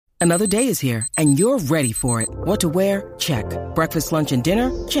Another day is here, and you're ready for it. What to wear? Check. Breakfast, lunch, and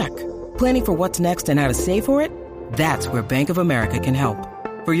dinner? Check. Planning for what's next and how to save for it? That's where Bank of America can help.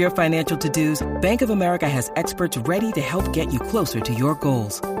 For your financial to-dos, Bank of America has experts ready to help get you closer to your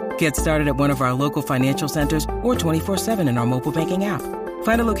goals. Get started at one of our local financial centers or 24/7 in our mobile banking app.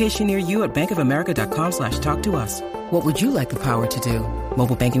 Find a location near you at bankofamerica.com/talktous. What would you like the power to do?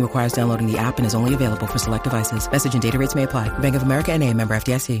 Mobile banking requires downloading the app and is only available for select devices. Message and data rates may apply. Bank of America N.A., member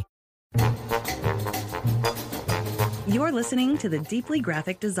FDIC. You're listening to the Deeply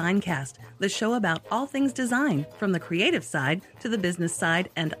Graphic Design Cast, the show about all things design, from the creative side to the business side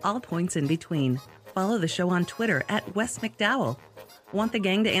and all points in between. Follow the show on Twitter at Wes McDowell. Want the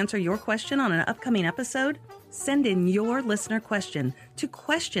gang to answer your question on an upcoming episode? Send in your listener question to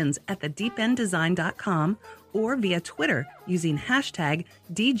questions@thedeependdesign.com or via Twitter using hashtag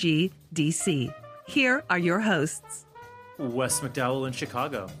DGDC. Here are your hosts. Wes McDowell in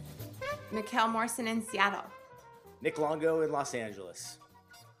Chicago. Mikkel Morrison in Seattle. Nick Longo in Los Angeles.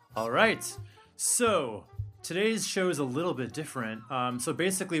 All right. So today's show is a little bit different. So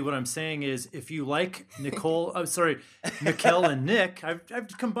basically what I'm saying is if you like Mikkel and Nick,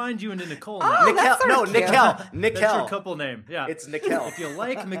 I've combined you into Nicole now. Nick. That's your couple name. Yeah. It's Nickel. If you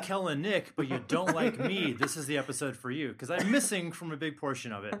like Mikkel and Nick, but you don't like me, this is the episode for you because I'm missing from a big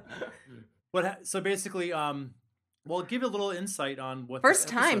portion of it. So basically, well, give a little insight on what first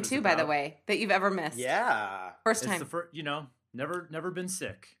time too, by the way, that you've ever missed. Yeah, first time. It's the never been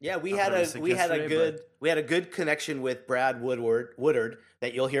sick. Yeah, we had a good connection with Brad Woodard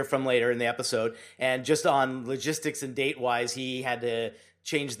that you'll hear from later in the episode, and just on logistics and date wise, he had to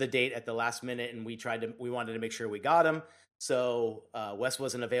change the date at the last minute, and we wanted to make sure we got him. So Wes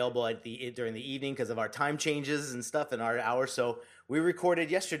wasn't available during the evening because of our time changes and stuff in our hours. So we recorded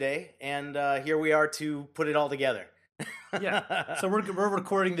yesterday, and here we are to put it all together. Yeah. So we're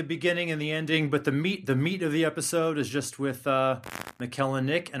recording the beginning and the ending, but the meat of the episode is just with Mikkel and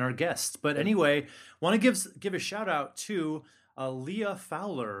Nick and our guests. But anyway, want to give a shout out to Leah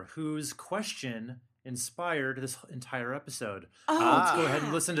Fowler, whose question inspired this entire episode. Let's go ahead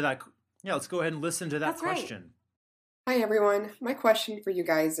and listen to that. Yeah, let's go ahead and listen to that question. Right. Hi everyone, my question for you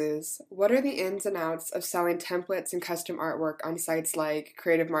guys is, what are the ins and outs of selling templates and custom artwork on sites like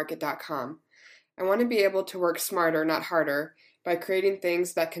creativemarket.com? I want to be able to work smarter, not harder, by creating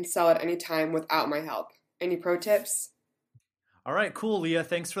things that can sell at any time without my help. Any pro tips? All right, cool, Leah.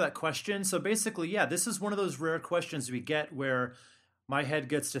 Thanks for that question. So basically, yeah, this is one of those rare questions we get where my head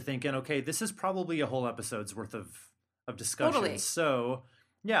gets to thinking, okay, this is probably a whole episode's worth of discussion. Totally. So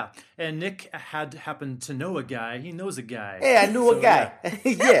yeah, and Nick happened to know a guy. He knows a guy. Hey, I knew a guy.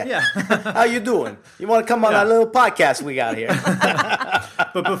 Yeah. How you doing? You want to come on our little podcast we got here?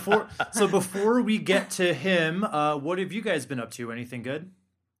 But before we get to him, what have you guys been up to? Anything good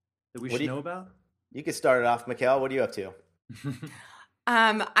that we should know about? You can start it off, Mikkel. What are you up to?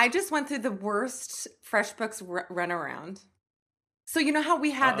 I just went through the worst FreshBooks runaround. So you know how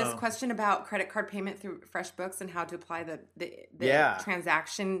we had this question about credit card payment through FreshBooks and how to apply the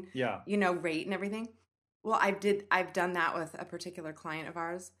transaction, rate and everything? Well, I've done that with a particular client of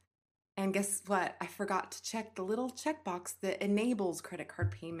ours. And guess what? I forgot to check the little checkbox that enables credit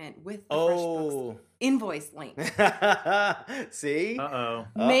card payment with the FreshBooks invoice link. See?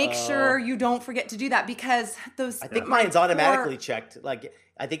 Make sure you don't forget to do that because I think mine's automatically checked. Like,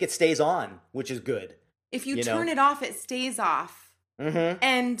 I think it stays on, which is good. If you turn it off, it stays off. Mm-hmm.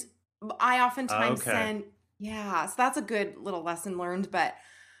 And I oftentimes send, so that's a good little lesson learned. But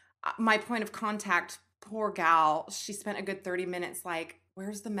my point of contact, poor gal, she spent a good 30 minutes like,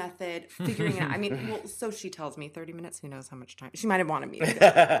 where's the method? Figuring it out. I mean, well, so she tells me 30 minutes. Who knows how much time? She might have wanted me to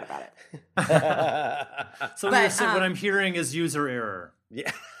get about it. So what I'm hearing is user error.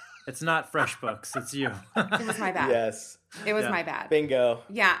 Yeah. It's not FreshBooks. It's you. It was my bad. Yes. It was my bad. Bingo.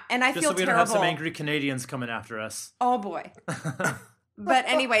 Yeah. And I just feel so we terrible. don't have some angry Canadians coming after us. Oh, boy. But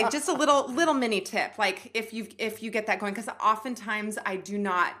anyway, just a little mini tip. Like if you get that going, because oftentimes I do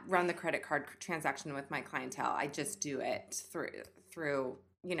not run the credit card transaction with my clientele. I just do it through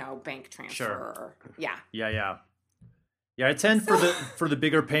bank transfer. Sure. Yeah. Yeah, I tend for the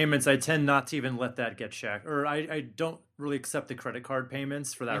bigger payments, I tend not to even let that get checked, or I don't really accept the credit card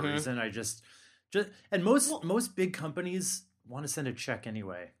payments for that reason. I just and most big companies want to send a check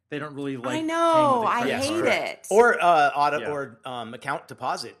anyway. They don't really like. I know. I hate it. Or or account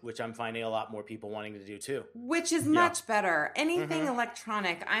deposit, which I'm finding a lot more people wanting to do too. Which is much better. Anything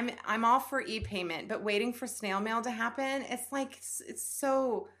electronic, I'm all for e-payment, but waiting for snail mail to happen, it's like it's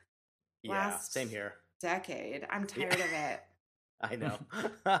so. Last same here. Decade. I'm tired of it. I know.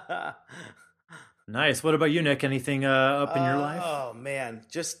 Nice. What about you, Nick? Anything up in your life? Oh man,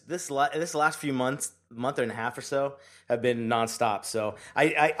 just this last few months, month and a half or so, have been nonstop. So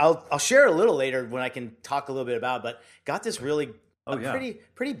I'll share a little later when I can talk a little bit about it, but got this really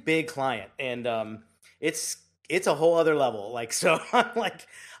pretty big client, and it's a whole other level. Like, so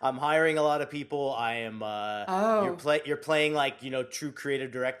I'm hiring a lot of people. I am you're playing like, true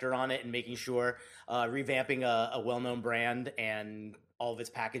creative director on it and making sure revamping a well-known brand and all of its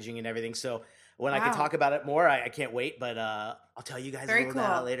packaging and everything. So when I can talk about it more, I can't wait, but I'll tell you guys a little bit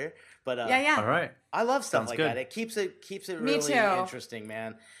about later. But yeah. All right. I love stuff like that. It keeps it really interesting,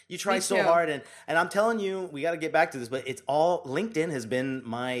 man. You try so hard, and I'm telling you, we got to get back to this, but it's all LinkedIn has been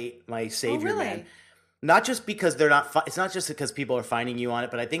my savior, man. Not just because it's not just because people are finding you on it,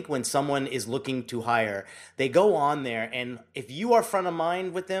 but I think when someone is looking to hire, they go on there, and if you are front of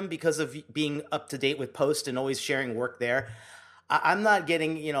mind with them because of being up to date with posts and always sharing work there, I'm not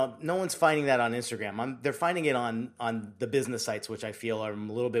getting, no one's finding that on Instagram. They're finding it on the business sites, which I feel are a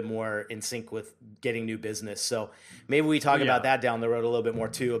little bit more in sync with getting new business. So maybe we talk about that down the road a little bit more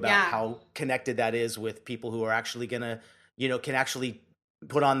too, about how connected that is with people who are actually gonna, can actually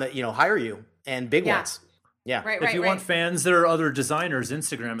put on the, hire you and big ones. Yeah. Right. If you want fans that are other designers,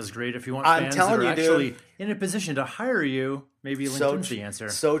 Instagram is great. If you want fans that are actually in a position to hire you, maybe LinkedIn's the answer.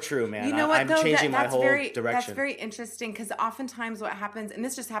 So true, man. You know what, I'm changing my whole direction. That's very interesting, because oftentimes what happens, and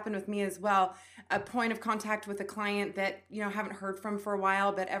this just happened with me as well, a point of contact with a client that, haven't heard from for a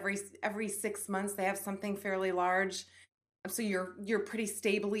while, but every 6 months they have something fairly large. So you're pretty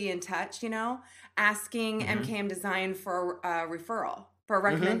stably in touch, asking MKM Design for a referral, for a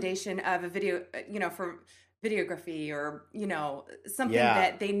recommendation of a video, for videography or, something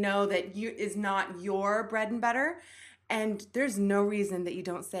that they know that is not your bread and butter. And there's no reason that you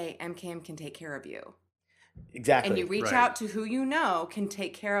don't say MKM can take care of you. Exactly. And you reach out to who can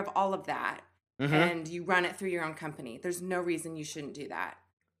take care of all of that. And you run it through your own company. There's no reason you shouldn't do that.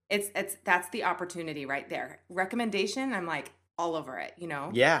 That's the opportunity right there. Recommendation, I'm like all over it,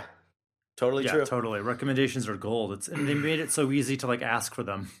 Yeah. Totally true. Totally. Recommendations are gold. And they made it so easy to like ask for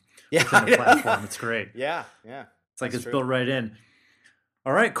them. Yeah. Within the platform. It's great. Yeah. It's like it's built right in.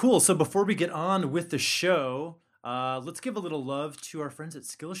 All right, cool. So before we get on with the show, let's give a little love to our friends at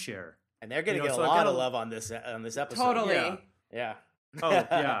Skillshare. And they're going to get a lot of love on this episode. Totally. Yeah. Oh,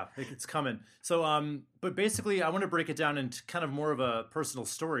 yeah, it's coming. So, but basically, I want to break it down into kind of more of a personal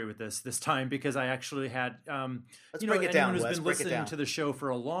story with this time, because I actually had, Let's break it down, who's Wes. been listening to the show for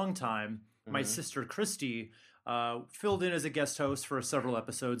a long time, my sister Christy filled in as a guest host for several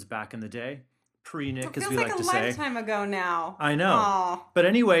episodes back in the day. Pre-Nick, as we like to say. Feels like a lifetime ago now. I know. Aww. But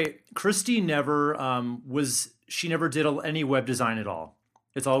anyway, Christy never she never did any web design at all.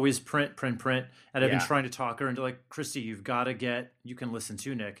 It's always print. And I've been trying to talk her into like, Christy, you can listen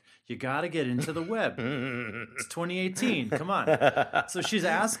to Nick. You got to get into the web. It's 2018. Come on. So she's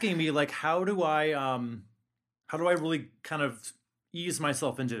asking me like, how do I really kind of ease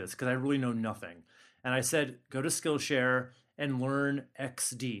myself into this? Because I really know nothing. And I said, go to Skillshare and learn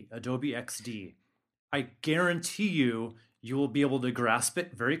XD, Adobe XD. I guarantee you will be able to grasp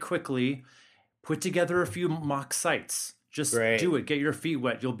it very quickly. Put together a few mock sites. Just do it. Get your feet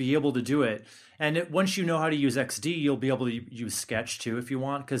wet. You'll be able to do it. And once you know how to use XD, you'll be able to use Sketch too if you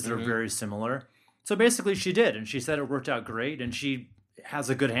want, because they're very similar. So basically she did, and she said it worked out great, and she has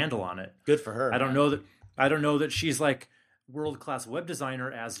a good handle on it. Good for her. I don't know that she's like world-class web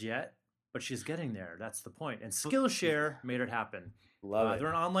designer as yet, but she's getting there. That's the point. And Skillshare made it happen. Love it. They're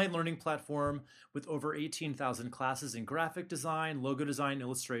an online learning platform with over 18,000 classes in graphic design, logo design,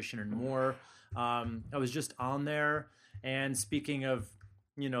 illustration, and more. I was just on there. And speaking of,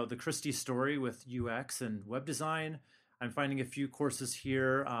 the Christie story with UX and web design, I'm finding a few courses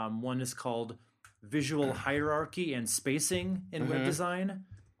here. One is called Visual Hierarchy and Spacing in Web Design.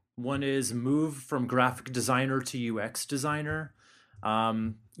 One is Move from Graphic Designer to UX Designer.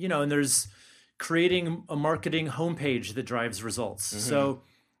 And there's creating a marketing homepage that drives results. So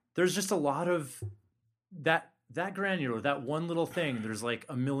there's just a lot of that granular, that one little thing. There's like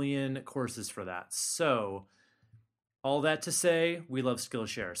a million courses for that. So all that to say, we love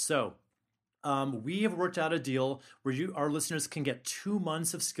Skillshare. So we have worked out a deal where our listeners can get 2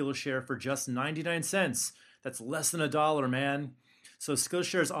 months of Skillshare for just 99 cents. That's less than $1, man. So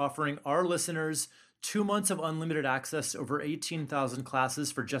Skillshare is offering our listeners 2 months of unlimited access to over 18,000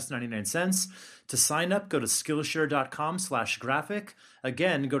 classes for just 99 cents. To sign up, go to Skillshare.com/graphic.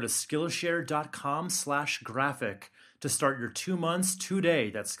 Again, go to Skillshare.com/graphic to start your 2 months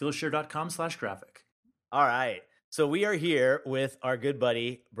today. That's Skillshare.com/graphic. All right. So we are here with our good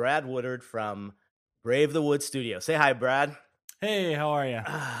buddy, Brad Woodard from Brave the Wood Studio. Say hi, Brad. Hey, how are you?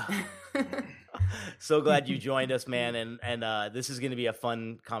 So glad you joined us, man. And this is going to be a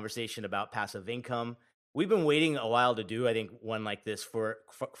fun conversation about passive income. We've been waiting a while to do, I think, one like this for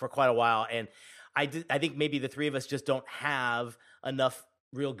quite a while. And I think maybe the three of us just don't have enough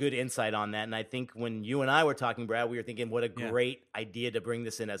real good insight on that. And I think when you and I were talking, Brad, we were thinking what a great idea to bring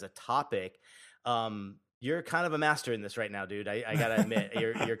this in as a topic. You're kind of a master in this right now, dude. I got to admit,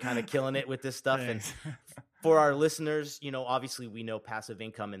 you're kind of killing it with this stuff. Thanks. And for our listeners, obviously we know passive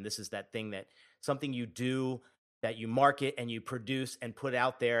income, and this is that thing that something you do that you market and you produce and put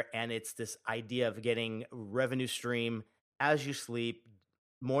out there. And it's this idea of getting revenue stream as you sleep,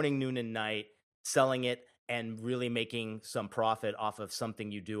 morning, noon, and night, selling it and really making some profit off of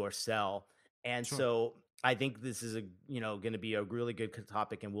something you do or sell. And so I think this is going to be a really good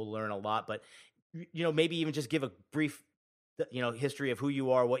topic, and we'll learn a lot. But maybe even just give a brief history of who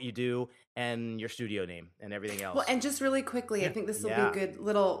you are, what you do, and your studio name and everything else. Well, and just really quickly, I think this will be a good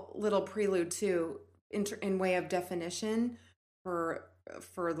little prelude too, in way of definition for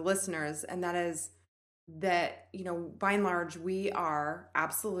the listeners, and that is that by and large we are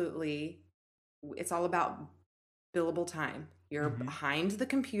absolutely. It's all about billable time. You're behind the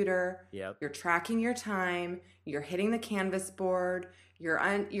computer. Yep. You're tracking your time. You're hitting the canvas board. You're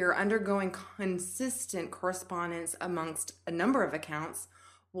undergoing consistent correspondence amongst a number of accounts.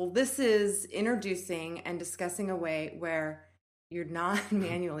 Well, this is introducing and discussing a way where you're not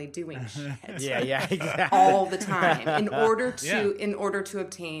manually doing shit. Exactly. All the time in order to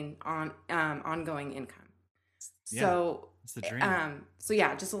obtain ongoing income. So it's the dream. So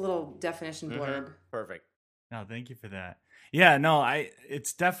just a little definition blurb. Perfect. No, thank you for that. Yeah, no,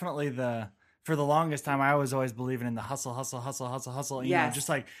 it's definitely for the longest time, I was always believing in the hustle. Just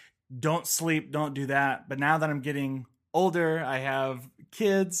like, don't sleep, don't do that. But now that I'm getting older, I have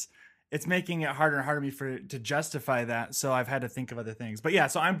kids, it's making it harder and harder for me to justify that. So I've had to think of other things. But yeah,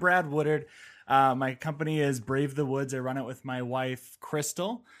 so I'm Brad Woodard. My company is Brave the Woods. I run it with my wife,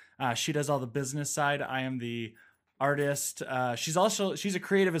 Crystal. She does all the business side. I am the artist. She's a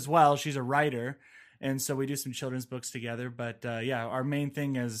creative as well. She's a writer. And so we do some children's books together. But our main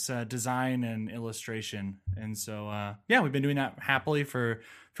thing is design and illustration. And so, we've been doing that happily for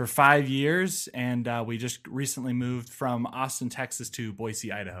 5 years. And we just recently moved from Austin, Texas to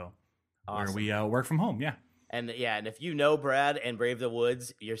Boise, Idaho, where we work from home. Yeah. And if you know Brad and Brave the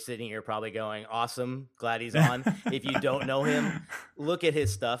Woods, you're sitting here probably going, awesome, glad he's on. If you don't know him, look at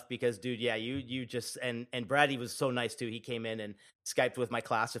his stuff because, dude, you just and Brad, he was so nice too. He came in and Skyped with my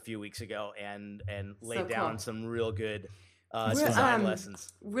class a few weeks ago and laid down some real good design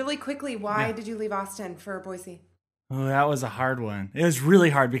lessons. Really quickly, why did you leave Austin for Boise? Oh, that was a hard one. It was really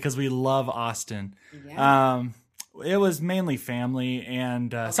hard because we love Austin. Yeah. It was mainly family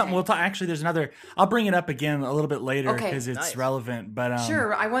and something we'll talk. Actually, there's another. I'll bring it up again a little bit later because it's relevant. But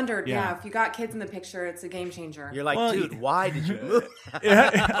sure, I wondered. Yeah, if you got kids in the picture, it's a game changer. You're like, dude, why did you move?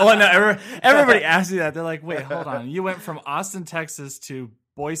 No, everybody asks me that. They're like, wait, hold on. You went from Austin, Texas, to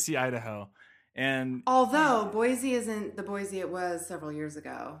Boise, Idaho. And although Boise isn't the Boise it was several years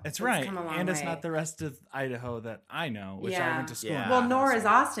ago. It's right. And it's not the rest of Idaho that I know, which I went to school in. Well, nor is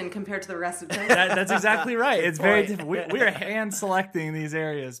Austin compared to the rest of Texas. That's exactly right. It's very different. We are hand selecting these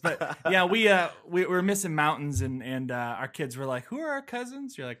areas. But yeah, we were missing mountains and our kids were like, who are our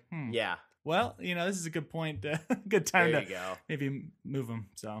cousins? You're like, Yeah. Well, this is a good point. Good time to maybe move them.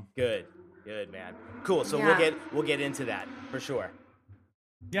 So good, man. Cool. So we'll get into that for sure.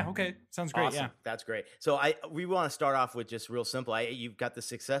 Yeah. Okay. Sounds great. Awesome. Yeah. That's great. So we want to start off with just real simple. You've got the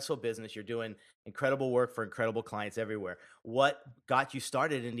successful business. You're doing incredible work for incredible clients everywhere. What got you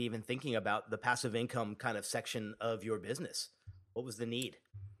started into even thinking about the passive income kind of section of your business? What was the need?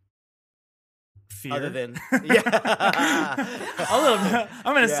 Fear. Other than a little bit.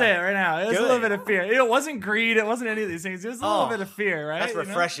 I'm going to say it right now. It was a little bit of fear. It wasn't greed. It wasn't any of these things. It was a little bit of fear, right? That's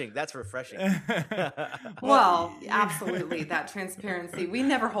refreshing. That's refreshing. Well, absolutely. That transparency. We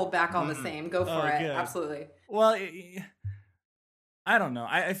never hold back all the same. Go for it. Good. Absolutely. Well, I don't know.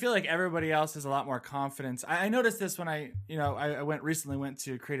 I feel like everybody else has a lot more confidence. I noticed this when I recently went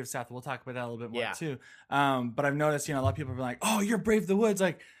to Creative South. We'll talk about that a little bit more too. But I've noticed, a lot of people are like, oh, you're Brave the Woods.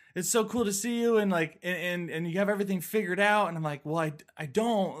 Like, it's so cool to see you and and you have everything figured out. And I'm like, well, I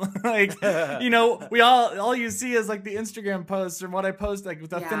don't like, we all you see is like the Instagram posts and what I post, like with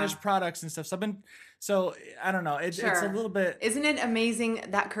the finished products and stuff. So I don't know. It's a little bit. Isn't it amazing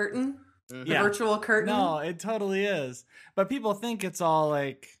that curtain? The virtual curtain? No, it totally is. But people think it's all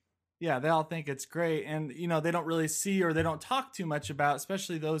like, Yeah, they all think it's great. And, you know, they don't really see or they don't talk too much about,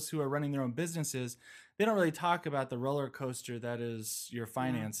 especially those who are running their own businesses. They don't really talk about the roller coaster that is your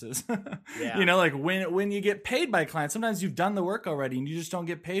finances. Yeah. You know, like when you get paid by clients, sometimes you've done the work already and you just don't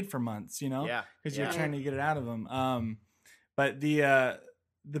get paid for months, you know, because you're trying to get it out of them. But the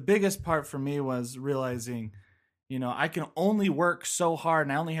biggest part for me was realizing, you know, I can only work so hard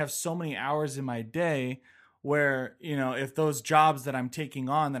and I only have so many hours in my day where, you know, if those jobs that I'm taking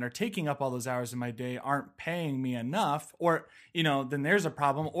on that are taking up all those hours in my day aren't paying me enough, or, you know, then there's a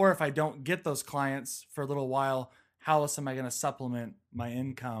problem. Or if I don't get those clients for a little while, how else am I going to supplement my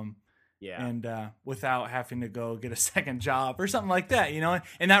income? Yeah. And without having to go get a second job or something like that, you know,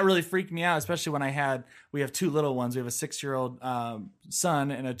 and that really freaked me out, especially when we have two little ones. We have a 6-year-old son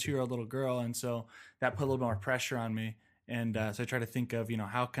and a 2-year-old little girl. And so that put a little more pressure on me. And so I try to think of, you know,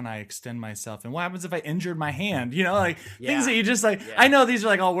 how can I extend myself? And what happens if I injured my hand? You know, like things that you just like, I know these are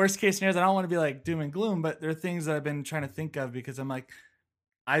like all worst case scenarios. I don't want to be like doom and gloom, but they're things that I've been trying to think of because I'm like,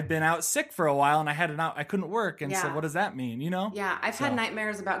 I've been out sick for a while and I couldn't work. And so what does that mean? You know? Yeah. I've had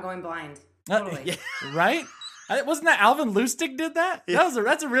nightmares about going blind. Totally. Right? Wasn't that Alvin Lustig did that? Yeah.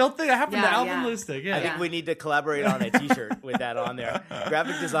 That's a real thing that happened to Alvin Lustig. Yeah. I think we need to collaborate on a t-shirt with that on there.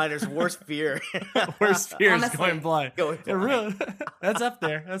 Graphic designer's worst fear. Worst fear is going blind. Really, that's up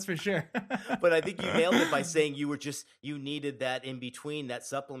there. That's for sure. But I think you nailed it by saying you needed that in between, that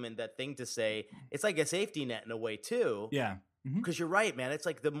supplement, that thing to say. It's like a safety net in a way too. Yeah. Because you're right, man. It's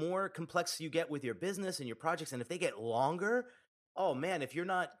like the more complex you get with your business and your projects, and if they get longer, oh man, if you're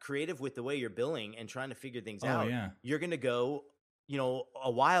not creative with the way you're billing and trying to figure things out, you're going to go, you know, a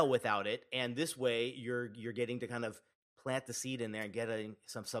while without it. And this way you're getting to kind of plant the seed in there and getting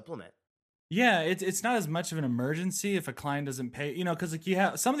some supplement. Yeah. It's not as much of an emergency if a client doesn't pay, you know, cause like you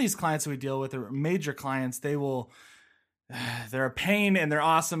have some of these clients that we deal with are major clients. They're a pain and they're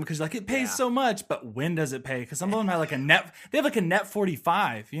awesome because like it pays so much, but when does it pay? Cause some of them have they have like a net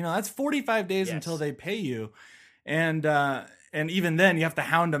 45, you know, that's 45 days until they pay you. And even then, you have to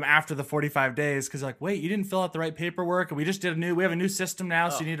hound them after the 45 days because, like, wait, you didn't fill out the right paperwork, and we have a new system now,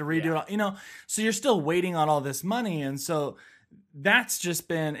 so you need to redo it all. You know, so you're still waiting on all this money, and so that's just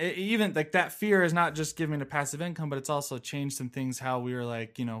been even like that fear is not just giving a passive income, but it's also changed some things. How we were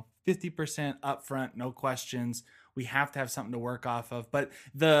like, you know, 50% upfront, no questions. We have to have something to work off of, but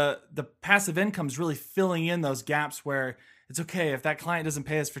the passive income is really filling in those gaps where it's okay if that client doesn't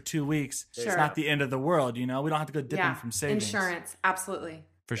pay us for 2 weeks. Sure. It's not the end of the world, you know. We don't have to go dipping from savings. Insurance, absolutely.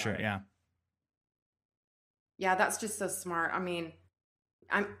 For sure, yeah. Yeah, that's just so smart. I mean,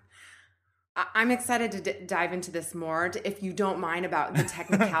 I'm excited to dive into this more. If you don't mind about the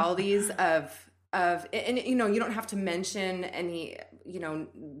technicalities of and you know, you don't have to mention any, you know,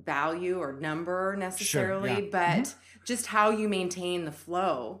 value or number necessarily, but just how you maintain the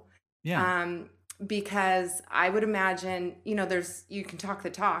flow. Yeah. Because I would imagine, you know, you can talk the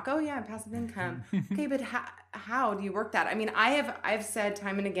talk. Oh yeah, passive income. Okay, but how do you work that? I mean, I've said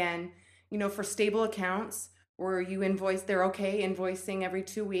time and again, you know, for stable accounts where you invoice, they're okay invoicing every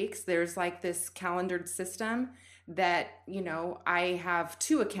 2 weeks. There's like this calendared system that, you know, I have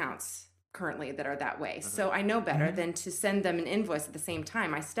 2 accounts currently that are that way. So I know better than to send them an invoice at the same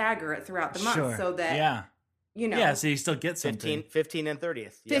time. I stagger it throughout the month so that, you know. So you still get something. 15 and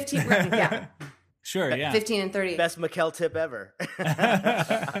 30th. 15, right, Sure, 15 and 30. Best Mikkel tip ever.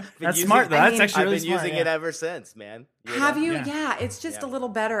 That's smart, though. That's actually really smart. I've been using it ever since, man. Have you? Yeah, it's just a little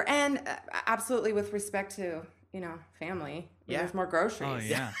better. And absolutely with respect to, you know, family. There's more groceries. Oh,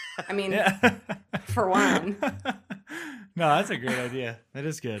 yeah. I mean, for one. No, that's a great idea. That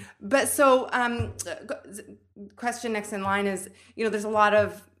is good. But so, question next in line is, you know, there's a lot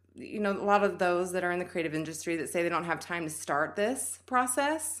of those that are in the creative industry that say they don't have time to start this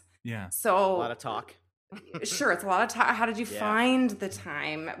process. Yeah. So a lot of talk. Sure, it's a lot of time. How did you find the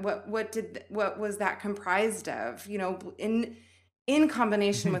time? What was that comprised of? You know, in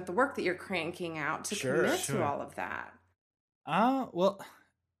combination with the work that you're cranking out to commit to all of that. Well,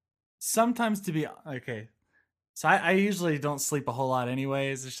 sometimes to be okay. So I usually don't sleep a whole lot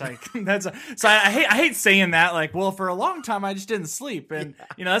anyways. It's like I hate saying that. Like, well, for a long time I just didn't sleep, and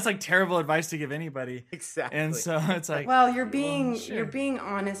you know that's like terrible advice to give anybody. Exactly. And so it's like, well, you're being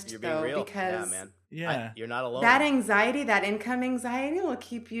honest you're being real. Because you're not alone. That anxiety, that income anxiety, will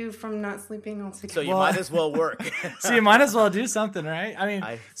keep you from not sleeping altogether. So you might as well work. So you might as well do something, right? I mean,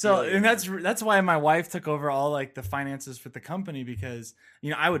 and that's why my wife took over all like the finances for the company, because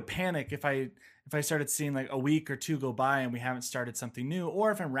you know I would panic if I started seeing like a week or 2 go by and we haven't started something new,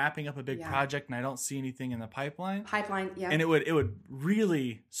 or if I'm wrapping up a big project and I don't see anything in the pipeline. Yeah. And it would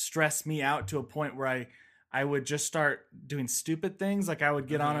really stress me out to a point where I would just start doing stupid things. Like I would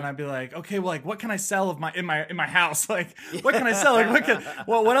get on and I'd be like, okay, well, like what can I sell of in my house? Like what can I sell? Like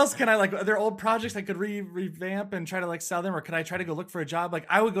what else can I, like, are there old projects I could revamp and try to like sell them? Or could I try to go look for a job? Like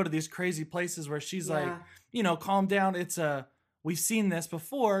I would go to these crazy places where she's like, calm down. We've seen this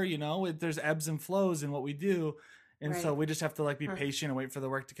before, there's ebbs and flows in what we do. And so we just have to like be patient and wait for the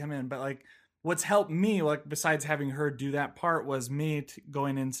work to come in. But like what's helped me, like besides having her do that part, was me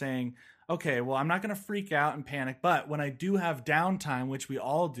going in saying, okay, well, I'm not going to freak out and panic, but when I do have downtime, which we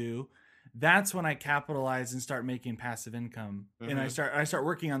all do, that's when I capitalize and start making passive income. And I start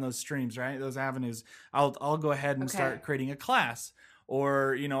working on those streams, right? Those avenues. I'll go ahead and start creating a class,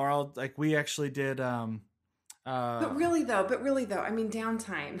 or I'll, like, we actually did. But really though, I mean,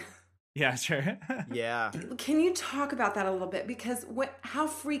 downtime. Yeah, sure. Yeah. Can you talk about that a little bit? Because how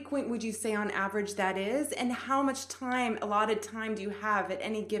frequent would you say on average that is? And how much allotted time do you have at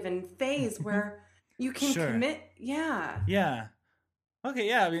any given phase where you can commit? Yeah. Yeah. Okay.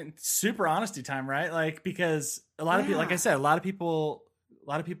 Yeah. I mean, super honesty time, right? Like, because a lot of people, like I said, a lot of people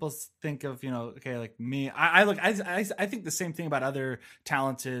think of, okay, like me, I think the same thing about other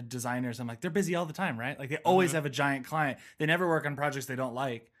talented designers. I'm like, they're busy all the time, right? Like they always have a giant client. They never work on projects they don't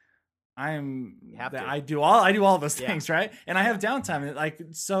like. I do all those things, right? And I have downtime. Like,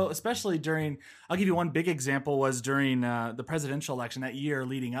 so especially I'll give you one big example, was during the presidential election, that year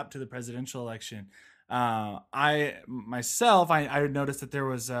leading up to the presidential election. I noticed that there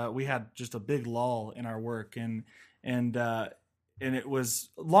was, we had just a big lull in our work, and it was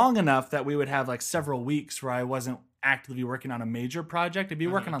long enough that we would have like several weeks where I wasn't actively working on a major project. I'd be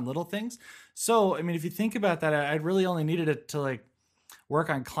working on little things. So, I mean, if you think about that, I really only needed it to like work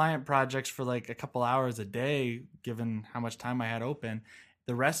on client projects for like a couple hours a day, given how much time I had open.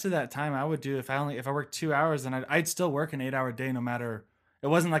 The rest of that time I would do, if I worked 2 hours, then I'd still work an 8-hour day, no matter. It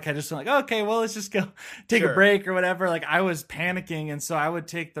wasn't like I just went like, okay, well, let's just go take a break or whatever. Like I was panicking. And so I would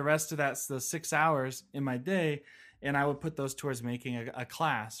take the rest of those 6 hours in my day, and I would put those towards making a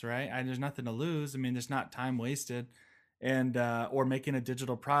class, right? There's nothing to lose. I mean, there's not time wasted. And, or making a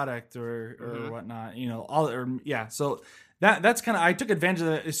digital product or whatnot, So that's kind of, I took advantage of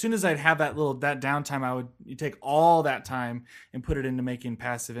that. As soon as I'd have that downtime, I would take all that time and put it into making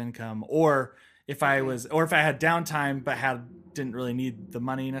passive income. Or if I had downtime but didn't really need the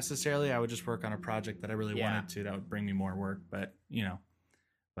money necessarily, I would just work on a project that I really wanted to, that would bring me more work. But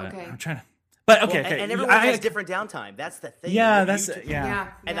I'm trying to. But okay, okay. And everyone has different downtime. That's the thing. Yeah,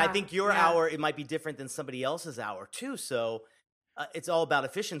 And I think your hour, it might be different than somebody else's hour too. So it's all about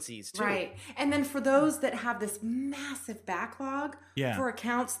efficiencies too. Right. And then for those that have this massive backlog for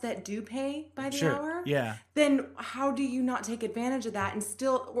accounts that do pay by the hour, then how do you not take advantage of that and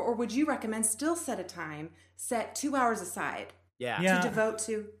still, or would you recommend still set 2 hours aside to devote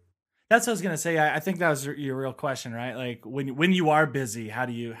to? That's what I was gonna say. I think that was your real question, right? Like when you are busy, how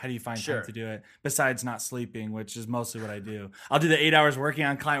do you find time to do it besides not sleeping, which is mostly what I do. I'll do the 8 hours working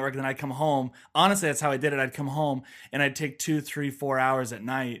on client work, then I'd come home. Honestly, that's how I did it. I'd come home and I'd take 2, 3, 4 hours at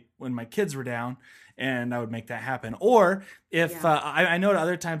night when my kids were down, and I would make that happen. Or if I know at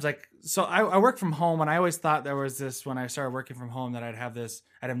other times, like, so I work from home, and I always thought there was this, when I started working from home, that I'd have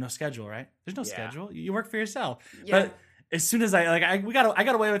no schedule, right? There's no schedule. You work for yourself. Yeah. But as soon as I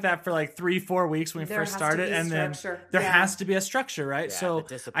got away with that for like 3-4 weeks when we first started, and then there has to be a structure, right? Yeah, so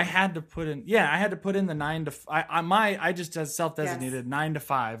I had to put in the 9 to 5. I just self-designated 9 to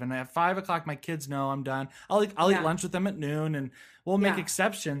 5, and at 5 o'clock my kids know I'm done. I'll eat lunch with them at noon, and we'll make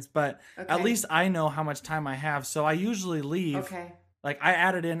exceptions, but at least I know how much time I have. So I usually leave. Okay. Like I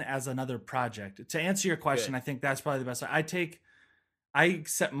add it in as another project. To answer your question, I think that's probably the best. I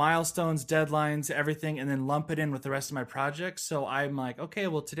set milestones, deadlines, everything, and then lump it in with the rest of my projects. So I'm like, okay,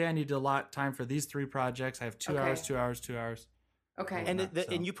 well, today I need to allot time for these 3 projects. I have 2 hours, 2 hours, 2 hours. Okay.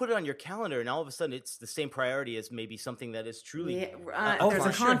 And you put it on your calendar, and all of a sudden it's the same priority as maybe something that is truly there's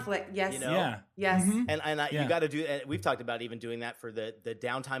a conflict. Yes. Yes. Mm-hmm. And you got to do. We've talked about even doing that for the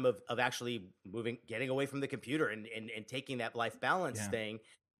downtime of actually getting away from the computer and taking that life balance thing.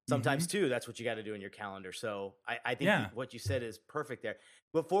 Sometimes too, that's what you got to do in your calendar. So I think what you said is perfect there.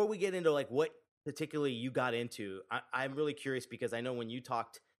 Before we get into like what particularly you got into, I'm really curious, because I know when you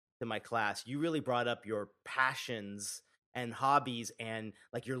talked to my class, you really brought up your passions and hobbies and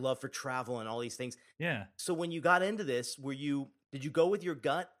like your love for travel and all these things. Yeah. So when you got into this, did you go with your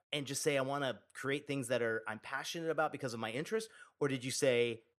gut and just say, I want to create things that I'm passionate about because of my interest? Or did you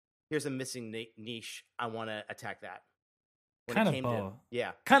say, here's a missing niche, I want to attack that? Kind of both.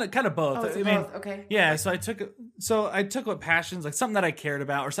 Kind of both. I mean, both. Okay. Yeah. So I took what passions, like something that I cared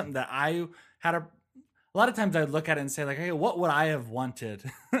about, or something that I had a lot of times I'd look at it and say like, hey, what would I have wanted?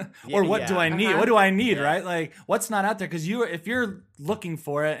 Or what do I need? What do I need? Yeah. Right? Like what's not out there? Because if you're looking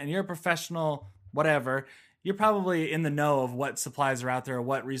for it and you're a professional, whatever, you're probably in the know of what supplies are out there or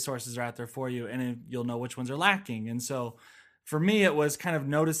what resources are out there for you. And you'll know which ones are lacking. And so for me, it was kind of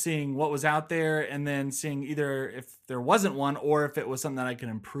noticing what was out there and then seeing either if there wasn't one or if it was something that I could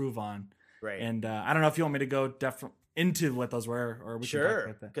improve on. Right. And I don't know if you want me to go into what those were, or we can talk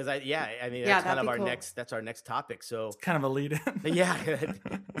about that. Because that's kind of our next topic. So it's kind of a lead in. Yeah,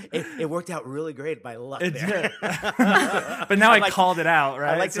 it worked out really great by luck. It did. But now I called it out,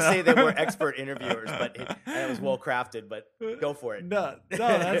 right? I like to say that we're expert interviewers, but it was well crafted. But go for it. No,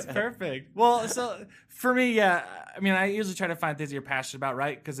 that's perfect. Well, so for me, yeah, I mean, I usually try to find things that you're passionate about,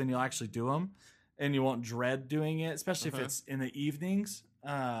 right? Because then you'll actually do them, and you won't dread doing it, especially if it's in the evenings.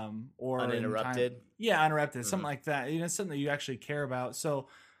 Or uninterrupted. Uninterrupted, something like that. Something that you actually care about. So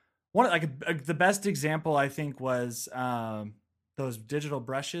the best example I think was those digital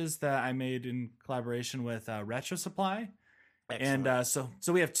brushes that I made in collaboration with Retro Supply. Excellent. And so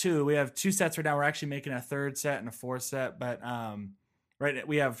we have two sets right now. We're actually making a third set and a fourth set, but right,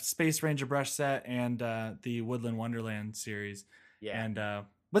 we have Space Ranger brush set and the Woodland Wonderland series. Yeah. And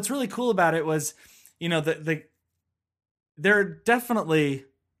what's really cool about it was, there are definitely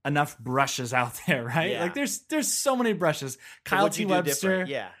enough brushes out there, right? Yeah. Like there's so many brushes. Kyle T. Webster.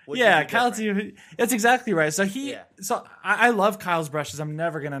 Yeah. Kyle T. That's exactly right. So I love Kyle's brushes. I'm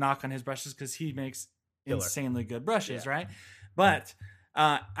never going to knock on his brushes because he makes insanely good brushes, right? But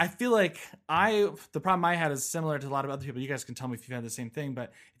I feel like the problem I had is similar to a lot of other people. You guys can tell me if you've had the same thing,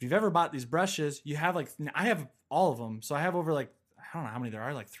 but if you've ever bought these brushes, you have I have all of them. So I have over I don't know how many there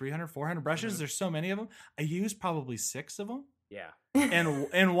are, 300, 400 brushes. Mm-hmm. There's so many of them. I use probably 6 of them. Yeah.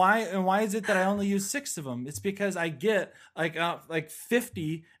 And why is it that I only use 6 of them? It's because I get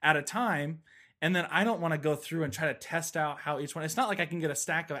 50 at a time, and then I don't want to go through and try to test out how each one. It's not like I can get a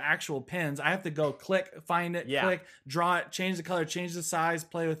stack of actual pins. I have to go click, find it, click, draw it, change the color, change the size,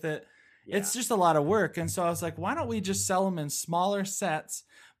 play with it. Yeah. It's just a lot of work. And so I was like, why don't we just sell them in smaller sets?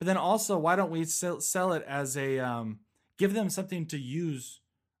 But then also, why don't we sell it as a give them something to use,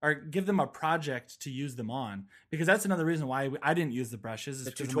 or give them a project to use them on, because that's another reason why I didn't use the brushes. The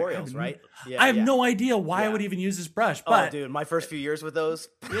tutorials, right? Yeah, I have no idea why I would even use this brush. But dude, my first few years with those,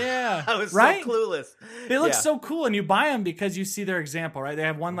 I was so clueless. They look so cool, and you buy them because you see their example, right? They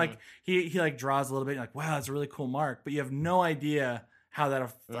have one he draws a little bit, and you're like, wow, that's a really cool mark, but you have no idea how that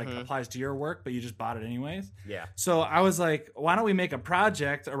applies to your work, but you just bought it anyways. Yeah. So I was like, why don't we make a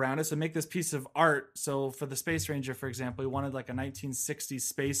project around it? So make this piece of art. So for the Space Ranger, for example, we wanted a 1960s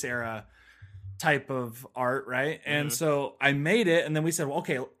space era type of art, right? Mm-hmm. And so I made it, and then we said, well,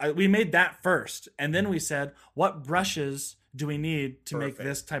 okay, we made that first, and then we said, what brushes do we need to make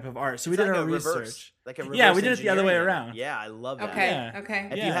this type of art? So we did our research. We did it the other way around. Yeah, I love that. Okay.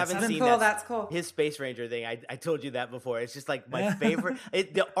 If you haven't seen that's cool. His Space Ranger thing, I told you that before. It's just my favorite.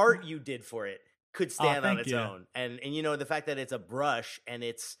 The art you did for it could stand on its own. And the fact that it's a brush and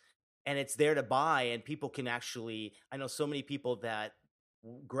it's there to buy, and people can actually, I know so many people that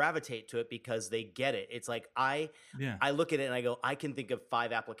gravitate to it because they get it. It's like I look at it and I go, I can think of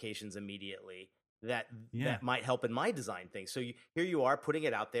 5 applications immediately that might help in my design thing. So here you are putting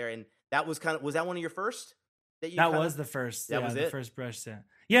it out there, and that was was that one of your first? That was the first. That was the first brush set.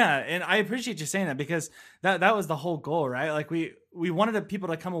 Yeah, and I appreciate you saying that, because that was the whole goal, right? Like we wanted people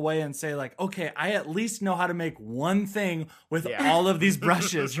to come away and say okay, I at least know how to make one thing with all of these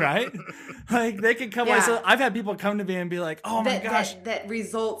brushes, right? They could come away. So I've had people come to me and be like, oh my gosh. That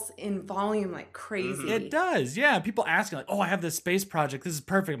results in volume like crazy. It does, yeah. People asking oh, I have this space project. This is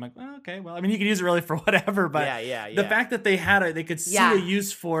perfect. I'm like, okay, well, I mean, you can use it really for whatever, but the fact that they had it, they could see a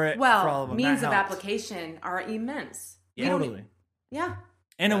use for it. Well, for all of them, means of application are immense. Totally. Yeah.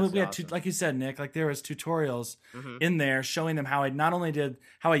 And we had, like you said, Nick, there was tutorials in there showing them how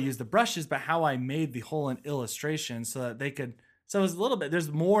I used the brushes, but how I made the whole illustration so that they could. So it was a little bit.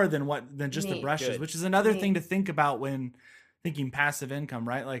 There's more than just the brushes, which is another thing to think about when thinking passive income,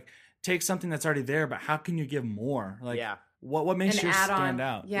 right? Take something that's already there, but how can you give more? What makes yours stand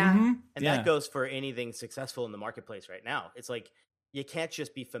out? Yeah, and that goes for anything successful in the marketplace right now. It's you can't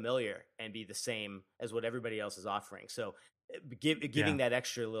just be familiar and be the same as what everybody else is offering. So giving that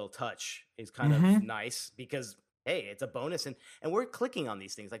extra little touch is kind of nice, because hey, it's a bonus, and we're clicking on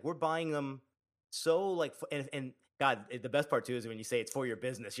these things, we're buying them. So and God, the best part too is when you say it's for your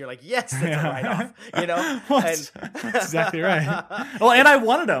business, you're like, yes, that's a write-off, That's exactly right. Well, and I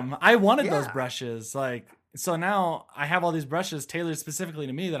wanted them. I wanted those brushes. So now I have all these brushes tailored specifically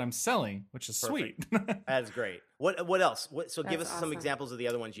to me that I'm selling, which is Perfect. sweet. That's great. What else? So give us awesome. some examples of the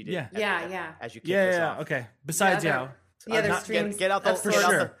other ones you did. Yeah. As you kick this off. Okay. Besides, the other streams. Get out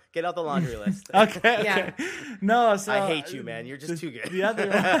the laundry list. Okay. No, so I hate you, man. You're just too good. The other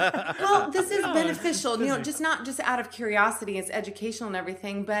Well, this is beneficial, just not just out of curiosity. It's educational and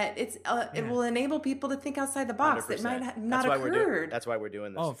everything, but it will enable people to think outside the box 100%. That might have not occurred. That's why we're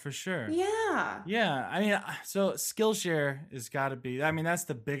doing this. Oh, for sure. Yeah. I mean, so Skillshare has got to be. I mean, that's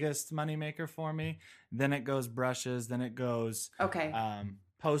the biggest moneymaker for me. Then it goes brushes. Then it goes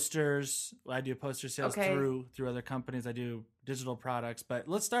posters. I do poster sales through other companies. I do digital products, but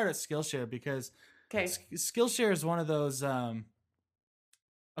let's start at Skillshare because Skillshare is one of those. There's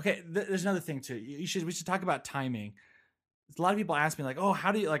another thing too. We should talk about timing. A lot of people ask me like, "Oh,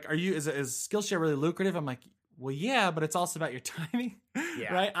 how do you is Skillshare really lucrative?" I'm like, "Well, yeah, but it's also about your timing."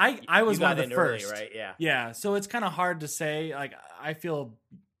 Yeah. Right? I was one of the first. Early, right? Yeah. Yeah. So it's kind of hard to say. Like, I feel.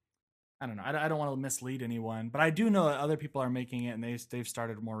 I don't know. I don't want to mislead anyone, but I do know that other people are making it, and they've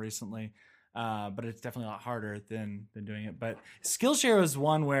started more recently. But it's definitely a lot harder than doing it. But Skillshare is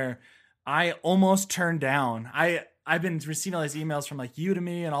one where I almost turned down. I've been receiving all these emails from like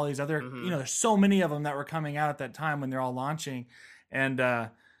Udemy and all these other. There's so many of them that were coming out at that time when they're all launching, and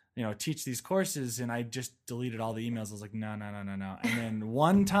teach these courses. And I just deleted all the emails. I was like, no. And then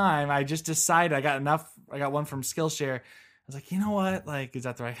one time I just decided I got one from Skillshare. I was like, you know what? Like, is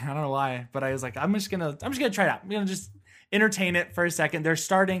that the right? I don't know why, but I was like, I'm just gonna try it out. I'm gonna just entertain it for a second.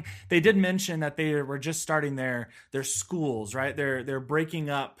 They did mention that they were just starting their schools, right? They're breaking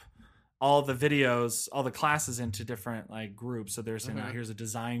up all the videos, all the classes into different like groups. So they're saying, here's a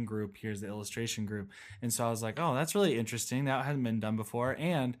design group, here's the illustration group. And so I was like, oh, that's really interesting. That hasn't been done before.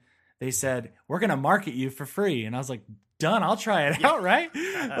 And they said, we're going to market you for free. And I was like, done. I'll try it out. Right.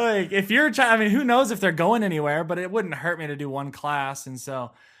 Like if you're trying, I mean, who knows if they're going anywhere, but it wouldn't hurt me to do one class. And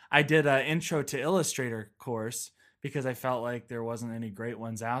so I did an intro to Illustrator course because I felt like there wasn't any great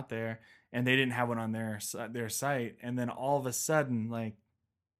ones out there and they didn't have one on their site. And then all of a sudden, like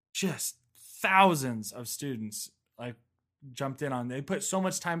just thousands of students like jumped in on. They put so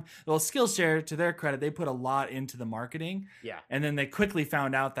much time. Well, Skillshare, to their credit, they put a lot into the marketing. Yeah. And then they quickly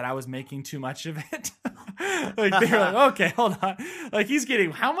found out that I was making too much of it. Like they were like, okay, hold on. Like he's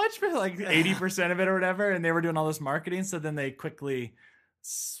getting how much for like 80% of it or whatever. And they were doing all this marketing. So then they quickly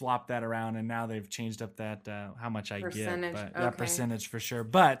swapped that around and now they've changed up that how much I get. But that percentage for sure.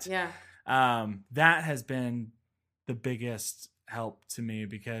 But that has been the biggest help to me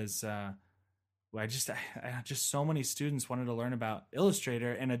because I just so many students wanted to learn about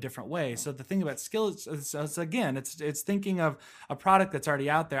Illustrator in a different way. So the thing about Skills is again, it's thinking of a product that's already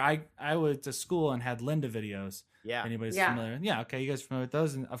out there. I went to school and had Lynda videos. Yeah. Anybody's familiar? Yeah. Okay. You guys familiar with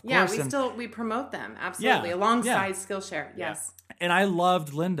those? And of course, we promote them absolutely alongside Skillshare. Yes. And I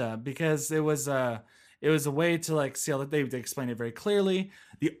loved Lynda because it was a way to like see how they explain it very clearly.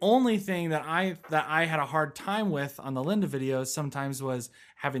 The only thing that I had a hard time with on the Lynda videos sometimes was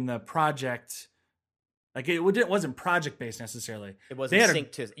having the project. Like it wasn't project based necessarily. It wasn't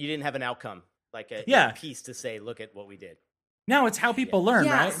synced to. You didn't have an outcome, like a piece to say, look at what we did. Now it's how people learn,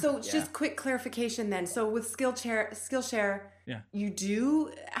 right? So just quick clarification then. So with Skillshare, you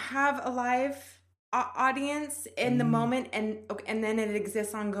do have a live audience in the moment, and then it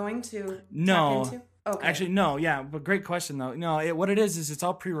exists ongoing to tap into? Okay. Actually, no. Yeah, but great question though. No, what it is it's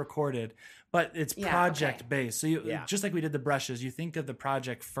all pre-recorded, but it's project based. So you just like we did the brushes, you think of the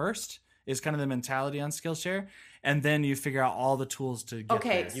project first. Is kind of the mentality on Skillshare, and then you figure out all the tools to get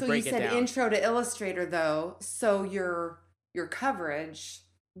there. So you said intro to Illustrator though, so your coverage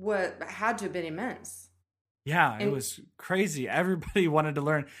had to have been immense. Yeah, it was crazy. Everybody wanted to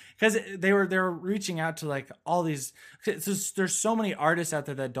learn because they were reaching out to like all these. There's so many artists out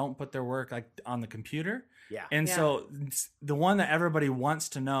there that don't put their work like on the computer. Yeah. And so the one that everybody wants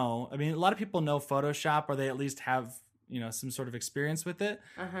to know. I mean, a lot of people know Photoshop, or they at least have some sort of experience with it.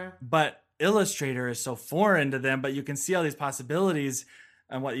 But Illustrator is so foreign to them, but you can see all these possibilities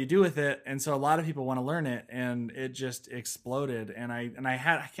and what you do with it. And so a lot of people want to learn it, and it just exploded. And I'm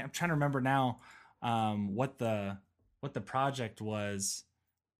trying to remember now what the project was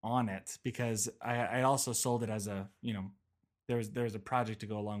on it, because I also sold it as a, there was a project to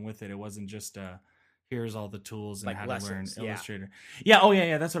go along with it. It wasn't just here's all the tools and like how lessons, to learn Illustrator.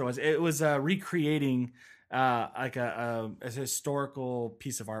 Yeah. That's what it was. It was recreating like a historical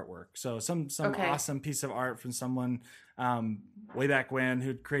piece of artwork. So some awesome piece of art from someone way back when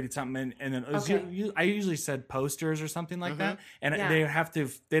who created something, and then it was, I usually said posters or something like that, and they'd have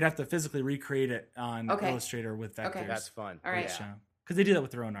to physically recreate it on Illustrator with vectors. That's fun. All right. because they do that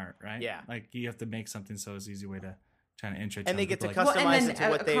with their own art, right? Yeah. Like you have to make something so it's an easy way to try to intro. And they get to customize it to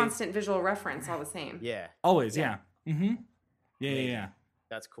what they... constant visual reference all the same. Yeah. Always, yeah. Mm-hmm. Yeah.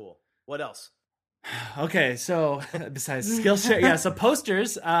 That's cool. What else? Okay, so besides Skillshare, so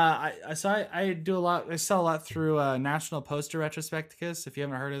posters. I do a lot. I sell a lot through National Poster Retrospecticus. If you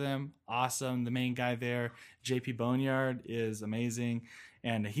haven't heard of them, awesome. The main guy there, JP Boneyard, is amazing,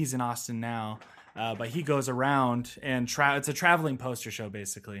 and he's in Austin now. But he goes around and it's a traveling poster show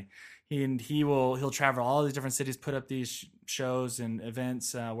basically. He'll travel all these different cities, put up these shows and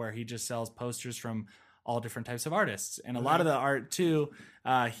events where he just sells posters from all different types of artists. And a lot of the art too,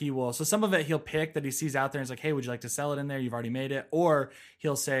 so some of it he'll pick that he sees out there and he's like, hey, would you like to sell it in there? You've already made it. Or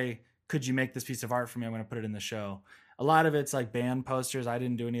he'll say, could you make this piece of art for me? I'm going to put it in the show. A lot of it's like band posters. I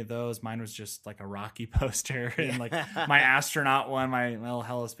didn't do any of those. Mine was just like a Rocky poster and like my astronaut one, my little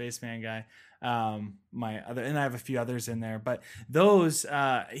Hello Spaceman guy. And I have a few others in there, but those,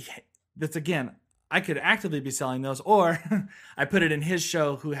 that's again, I could actively be selling those, or I put it in his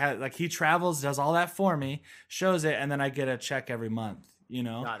show he travels, does all that for me, shows it, and then I get a check every month,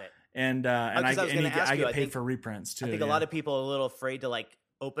 Got it. And I get paid for reprints too. I think a lot of people are a little afraid to like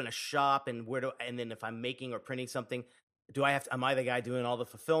open a shop and and then if I'm making or printing something, am I the guy doing all the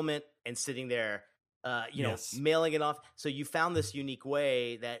fulfillment and sitting there, mailing it off? So you found this unique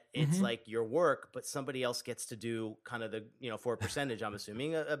way that it's like your work, but somebody else gets to do kind of the, for a percentage, I'm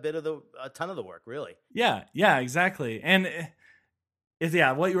assuming a ton of the work, really. Yeah, exactly. And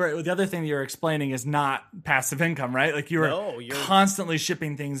the other thing you're explaining is not passive income, right? Like you're constantly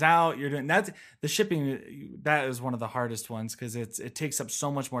shipping things out. You're doing that. The shipping, that is one of the hardest ones because it takes up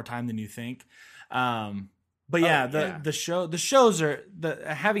so much more time than you think. But the shows are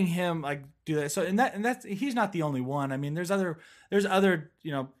having him like do that. So and that's he's not the only one. I mean, there's other you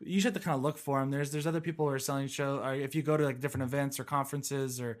just have to kind of look for him. There's other people who are selling shows. Or if you go to like different events or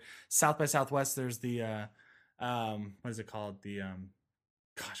conferences or South by Southwest, there's the what is it called? The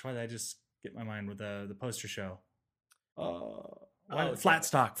why did I just get my mind with the poster show? Flat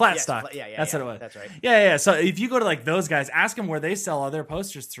stock. That's what it was. That's right. Yeah. So if you go to like those guys, ask them where they sell all their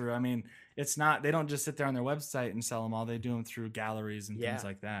posters through. I mean, they don't just sit there on their website and sell them all. They do them through galleries and things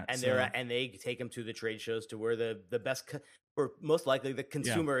like that. And they take them to the trade shows to where the best or most likely the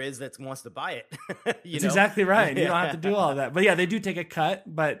consumer is that wants to buy it. That's exactly right. You don't have to do all of that. But yeah, they do take a cut,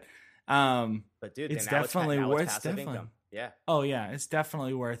 but dude, it's definitely worth income. Yeah. Oh yeah, it's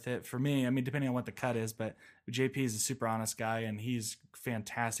definitely worth it for me. I mean, depending on what the cut is, but JP is a super honest guy and he's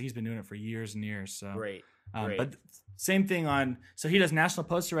fantastic. He's been doing it for years and years. So great. But same thing so he does National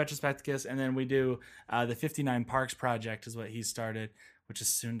Poster Retrospecticus, and then we do the 59 Parks Project is what he started, which is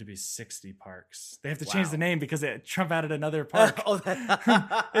soon to be 60 parks. They have to change the name because Trump added another park.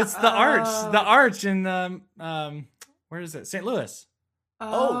 It's the Arch in where is it? St. Louis.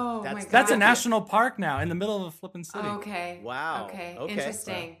 That's a national park now in the middle of a flipping city. Okay. Wow. Okay.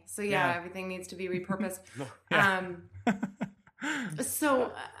 Interesting. So everything needs to be repurposed.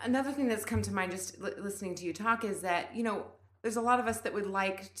 So another thing that's come to mind just listening to you talk is that, there's a lot of us that would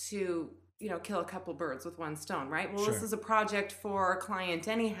like to, kill a couple birds with one stone, right? Well, This is a project for a client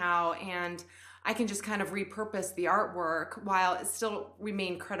anyhow, and I can just kind of repurpose the artwork while it still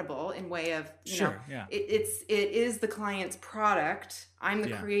remain credible in way of, it is the client's product. I'm the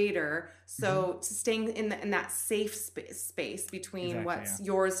creator. So staying in that safe space between what's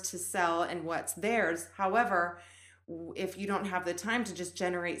yours to sell and what's theirs. However, if you don't have the time to just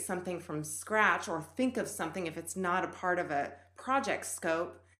generate something from scratch or think of something, if it's not a part of a project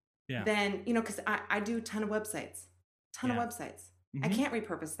scope, then, because I do a ton of websites. I can't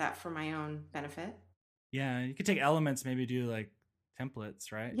repurpose that for my own benefit. Yeah, you could take elements, maybe do like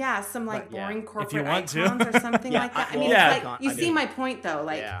templates, right? Yeah, some boring corporate icons or something like that. I mean, you see my point though,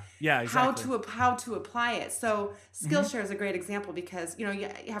 exactly. how to apply it. So Skillshare is a great example because, you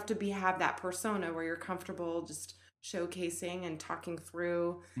have to have that persona where you're comfortable just showcasing and talking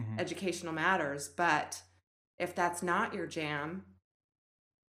through educational matters. But if that's not your jam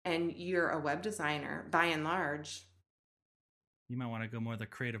and you're a web designer, by and large, you might want to go more the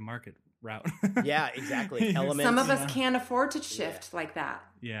creative market route. Yeah, exactly. Elements. Some of us can't afford to shift like that.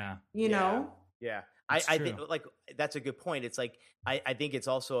 Yeah. You know? Yeah. I think that's a good point. It's like, I think it's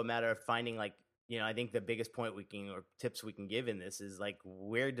also a matter of finding I think the biggest point or tips we can give in this is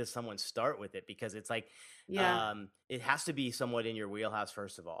where does someone start with it? Because it's it has to be somewhat in your wheelhouse,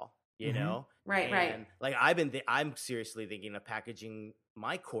 first of all, you know? Right. I'm seriously thinking of packaging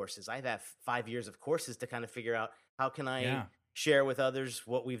my courses. I have 5 years of courses to kind of figure out how can I share with others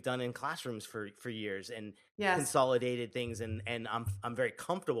what we've done in classrooms for years and consolidated things, and I'm very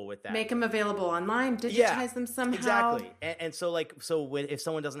comfortable with that. Make them available online, digitize them somehow. Exactly. And so if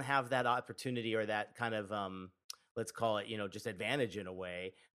someone doesn't have that opportunity or that kind of let's call it, just advantage in a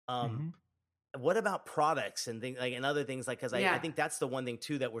way, what about products and things and other things because I think that's the one thing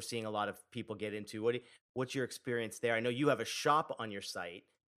too that we're seeing a lot of people get into. What's your experience there? I know you have a shop on your site.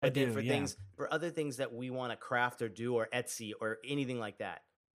 But then for other things that we want to craft or do, or Etsy or anything like that,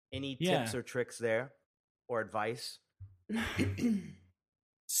 any tips or tricks there or advice?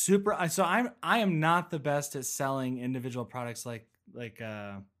 Super. So I am not the best at selling individual products like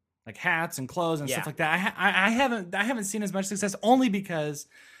hats and clothes and stuff like that. I haven't seen as much success only because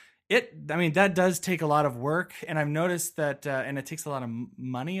that does take a lot of work, and I've noticed that, and it takes a lot of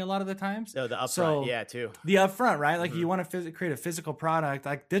money a lot of the times. Oh, the upfront, too. The upfront, right? Like you want to create a physical product.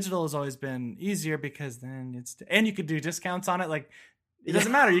 Like digital has always been easier because then and you could do discounts on it. Like it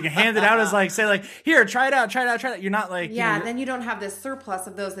doesn't matter. You can hand it out as say here, try it out. You're not then you don't have this surplus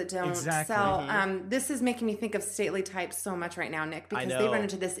of those that don't sell. This is making me think of Stately Types so much right now, Nick, because they run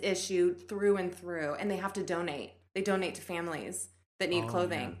into this issue through and through, and they have to donate. They donate to families that need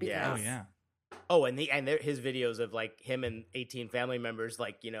clothing. His videos of him and 18 family members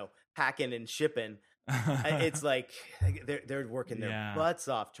packing and shipping. It's they're working their butts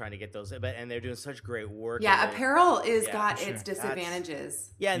off trying to get those, and they're doing such great work. Apparel is got its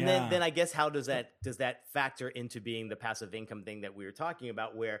disadvantages. And then I guess how does that factor into being the passive income thing that we were talking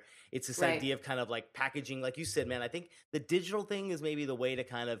about, where it's this idea of kind of packaging, like you said, man. I think the digital thing is maybe the way to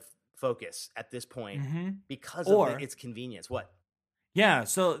kind of focus at this point because of its convenience. What? Yeah,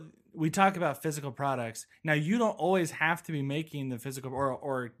 so we talk about physical products. Now, you don't always have to be making the physical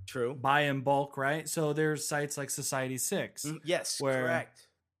or True. Buy in bulk, right? So there's sites like Society6. Yes, correct.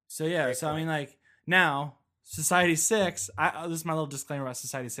 So Great point. Now Society6, this is my little disclaimer about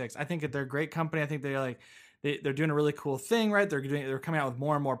Society6. I think that they're a great company. I think they're doing a really cool thing, right? They're coming out with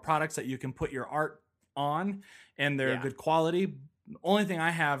more and more products that you can put your art on, and they're good quality. The only thing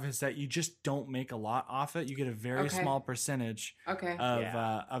I have is that you just don't make a lot off it. You get a very small percentage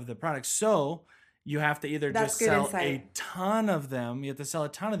of the product. So you have to either just sell a ton of them. You have to sell a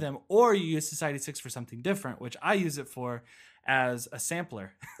ton of them, or you use Society6 for something different, which I use it for as a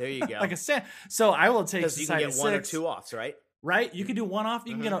sampler. There you go. So I will take Society6. You can get 1 or 2 offs, right? Right. You can do one off.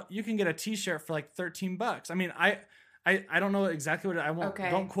 You can get a t-shirt for $13. I mean, I don't know exactly what I want.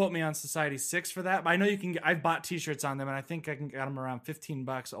 Don't quote me on Society6 for that, but I know you can. I've bought T-shirts on them, and I think I can get them around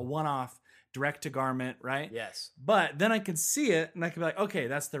 $15, a one-off direct to garment, right? Yes. But then I can see it, and I can be like, okay,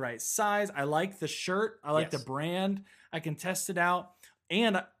 that's the right size. I like the shirt. I like the brand. I can test it out,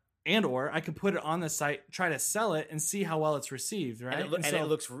 or I can put it on the site, try to sell it, and see how well it's received, right?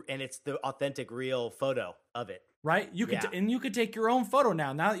 And it's the authentic, real photo of it. Right? You could take your own photo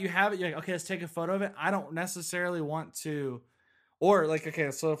now. Now that you have it, you're like, okay, let's take a photo of it. I don't necessarily want to,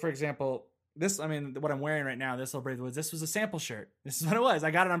 so for example, what I'm wearing right now, this Brave the Woods, this was a sample shirt. This is what it was. I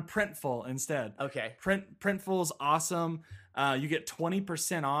got it on Printful instead. Okay. Printful is awesome. You get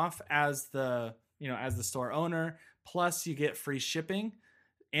 20% off as the store owner, plus you get free shipping.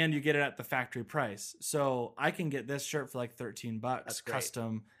 And you get it at the factory price. So I can get this shirt for $13. That's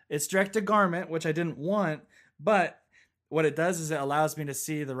custom. It's direct to garment, which I didn't want. But what it does is it allows me to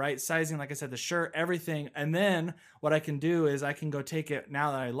see the right sizing. Like I said, the shirt, everything. And then what I can do is I can go take it,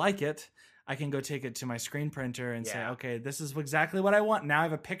 now that I like it, I can go take it to my screen printer and say, okay, this is exactly what I want. Now I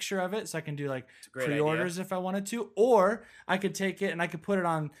have a picture of it. So I can do pre-orders if I wanted to. Or I could take it and I could put it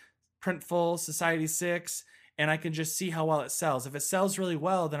on Printful, Society6, and I can just see how well it sells. If it sells really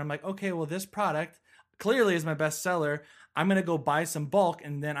well, then I'm like, okay, well, this product clearly is my best seller. I'm going to go buy some bulk,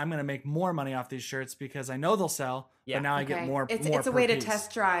 and then I'm going to make more money off these shirts because I know they'll sell, but now I get more. It's a way to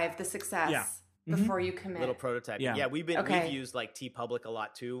test drive the success before you commit. Little prototype. Yeah, we've used TeePublic a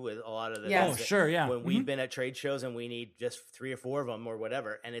lot too with a lot of the Oh, sure, yeah. When we've been at trade shows and we need just 3 or 4 of them or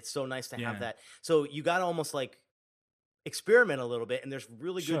whatever, and it's so nice to have that. So you got to almost experiment a little bit, and there's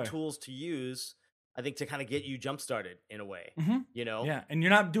really good tools to use, I think, to kind of get you jump started in a way, Yeah. And you're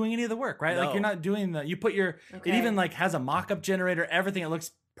not doing any of the work, right? No. You're not doing you put it even has a mock-up generator, everything. It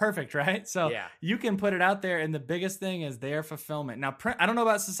looks perfect, right? So you can put it out there. And the biggest thing is their fulfillment. Now, I don't know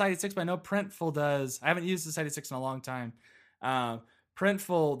about Society6, but I know Printful does. I haven't used Society6 in a long time.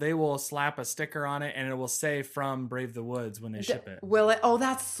 Printful, they will slap a sticker on it and it will say from Brave the Woods when they ship it. Will it? Oh,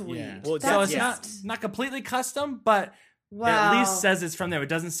 that's sweet. Yeah. Well, so it's not completely custom, but Wow. It at least says it's from them. It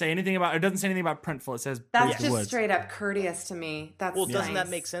doesn't say anything about Printful. It says that's Bridge just Woods. Straight up courteous to me. That's well, doesn't that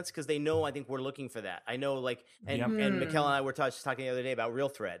make sense? Because they know I think we're looking for that. I know, like, and Mikkel and I were talking the other day about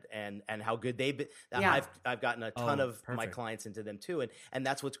RealThread and how good they've been. I've gotten a ton of my clients into them too, and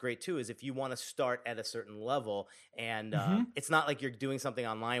that's what's great too is if you want to start at a certain level, and it's not like you're doing something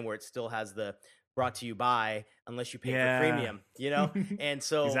online where it still has the brought to you by unless you pay for premium, and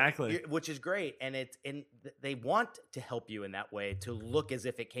so exactly, which is great, and they want to help you in that way to look as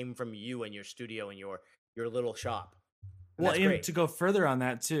if it came from you and your studio and your little shop. And well, and to go further on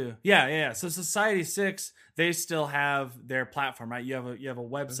that too, so Society6, they still have their platform, right? You have a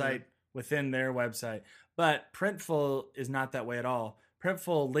website within their website, but Printful is not that way at all.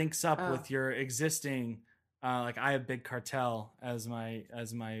 Printful links up with your existing, like I have Big Cartel as my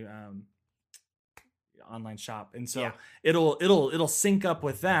online shop, and so it'll sync up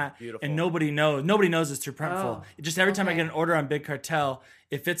with that. Beautiful. And nobody knows it's through Printful. Just every time I get an order on Big Cartel,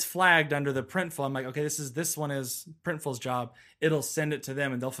 if it's flagged under the Printful, I'm like, okay, this one is Printful's job. It'll send it to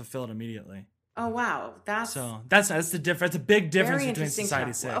them and they'll fulfill it immediately. Oh wow, that's the difference. It's a big difference between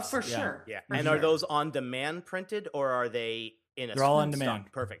Society6. Oh, for sure. Yeah. And are those on demand printed or are they in a They're all on demand.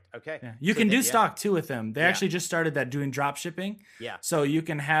 Stock? Perfect. Okay. Yeah. You can do stock too with them. They actually just started that doing drop shipping. Yeah. So you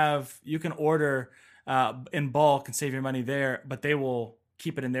can order in bulk and save your money there, but they will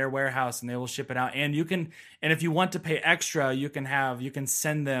keep it in their warehouse and they will ship it out. And if you want to pay extra, you can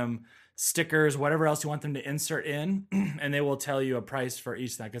send them stickers, whatever else you want them to insert in, and they will tell you a price for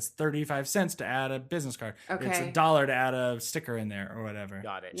each thing. It's 35 cents to add a business card. Okay. It's $1 to add a sticker in there or whatever.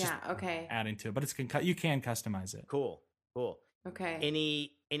 Got it. Yeah. Okay. Adding to it, but you can customize it. Cool. Okay.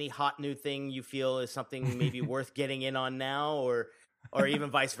 Any hot new thing you feel is something maybe worth getting in on now, or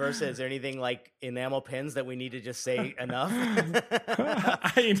even vice versa? Is there anything like enamel pins that we need to just say enough?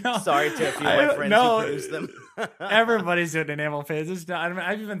 I know. Sorry to a few of my friends who produce them. Everybody's doing enamel pins.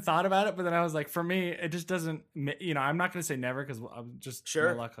 I've even thought about it, but then I was like, for me, it just doesn't. I'm not going to say never because I'm just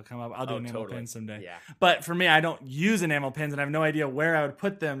my luck will come up. I'll do enamel pins someday. Yeah. But for me, I don't use enamel pins, and I have no idea where I would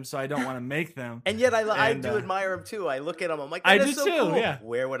put them, so I don't want to make them. And yet, I do admire them too. I look at them, I'm like, that is so cool. Yeah.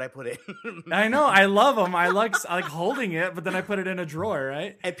 Where would I put it? I know. I love them. I like holding it, but then I put it in a drawer,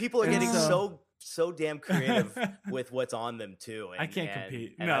 right? And people are getting so damn creative with what's on them too. And, I can't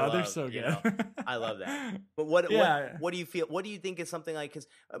compete. No, they're so good. I love that. But what do you feel? What do you think is something like? Because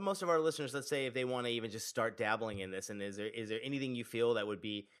most of our listeners, let's say, if they want to even just start dabbling in this, and is there anything you feel that would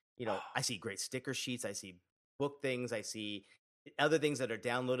be? I see great sticker sheets. I see book things. I see other things that are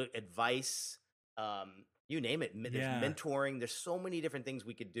downloaded, advice. You name it. There's mentoring. There's so many different things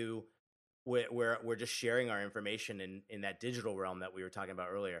we could do. Where we're just sharing our information in that digital realm that we were talking about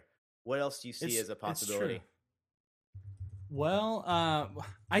earlier. What else do you see as a possibility? Well,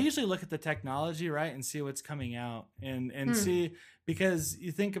 I usually look at the technology, right, and see what's coming out and see, because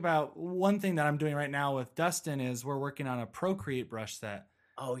you think about one thing that I'm doing right now with Dustin is we're working on a Procreate brush set.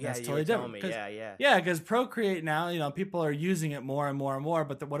 Oh yeah, you were telling me. Yeah, because Procreate now, people are using it more and more and more.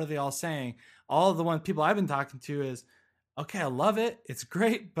 But what are they all saying? All of the people I've been talking to is, okay, I love it. It's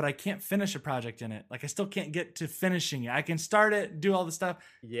great, but I can't finish a project in it. Like I still can't get to finishing it. I can start it, do all the stuff,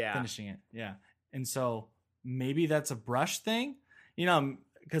 finishing it. Yeah. And so maybe that's a brush thing,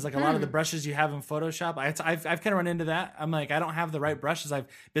 because like a lot of the brushes you have in Photoshop, I've kind of run into that. I'm like, I don't have the right brushes. I've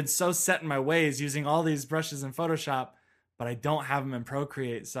been so set in my ways using all these brushes in Photoshop, but I don't have them in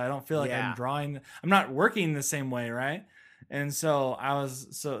Procreate. So I don't feel like I'm not working the same way. Right. And so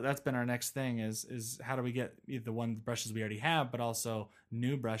that's been our next thing is how do we get the brushes we already have, but also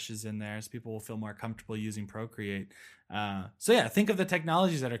new brushes in there so people will feel more comfortable using Procreate. Think of the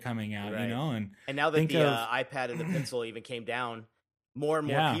technologies that are coming out, right. And now that the iPad and the pencil even came down, more and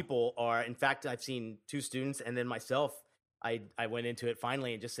more people are, in fact, I've seen 2 students and then myself, I went into it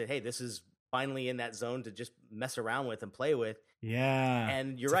finally and just said, hey, this is finally in that zone to just mess around with and play with. Yeah.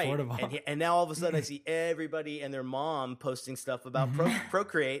 And you're right. And now all of a sudden I see everybody and their mom posting stuff about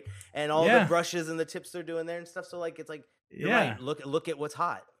Procreate and all the brushes and the tips they're doing there and stuff. So it's like, you're right. Look at what's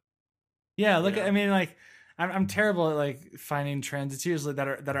hot. Yeah. I'm terrible at finding trends. It's usually that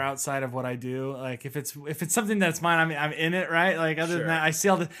are outside of what I do. Like if it's something that's mine, I'm in it, right? Like other than that, I see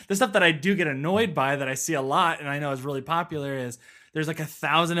all the stuff that I do get annoyed by that I see a lot and I know is really popular is there's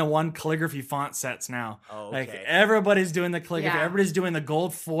 1,001 calligraphy font sets now. Oh, okay. Everybody's doing the calligraphy. Yeah. Everybody's doing the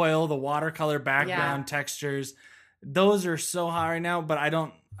gold foil, the watercolor background textures. Those are so hot right now, but I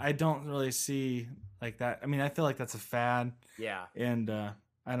don't really see like that. I mean, I feel like that's a fad. Yeah. And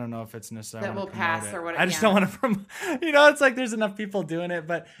I don't know if it's necessary that will pass or what. I just don't want to promote. It's like there's enough people doing it,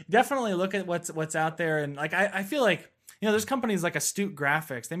 but definitely look at what's out there. And I feel like there's companies like Astute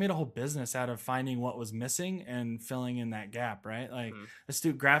Graphics. They made a whole business out of finding what was missing and filling in that gap, right? Like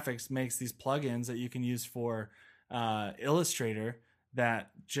Astute Graphics makes these plugins that you can use for Illustrator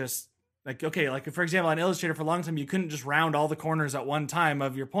that just like, okay, like for example, on Illustrator for a long time, you couldn't just round all the corners at one time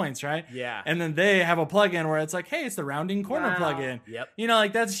of your points, right? Yeah. And then they have a plugin where it's like, hey, it's the rounding corner plugin. Yep.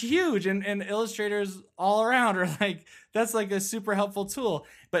 Like that's huge. And illustrators all around are like, that's like a super helpful tool.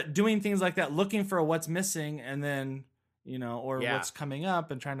 But doing things like that, looking for what's missing and then, what's coming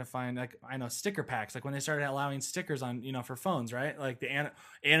up and trying to find, like, I know sticker packs, like when they started allowing stickers on, for phones, right? Like the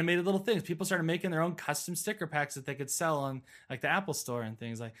animated little things, people started making their own custom sticker packs that they could sell on like the Apple Store and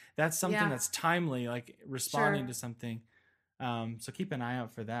things like that's something that's timely, like responding to something. So keep an eye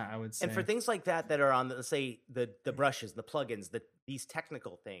out for that, I would say. And for things like that are on, let's say the brushes, the plugins, these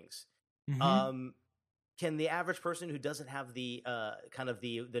technical things, can the average person who doesn't have the kind of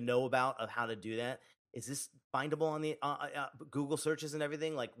the know about of how to do that, is this findable on the Google searches and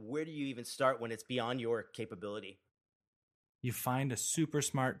everything? Like, where do you even start when it's beyond your capability? You find a super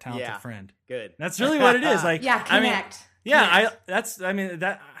smart, talented friend. Good. That's really what it is. Like, connect.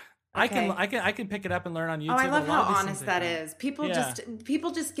 I can pick it up and learn on YouTube. Oh, I love how honest that is. People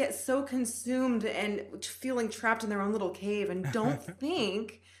just get so consumed and feeling trapped in their own little cave and don't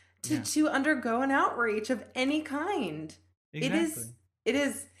think to undergo an outreach of any kind. Exactly.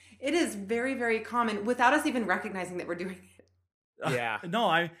 It is very, very common without us even recognizing that we're doing it.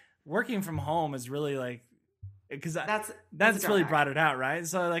 Yeah. Working from home is really like, because that's really brought it out, right?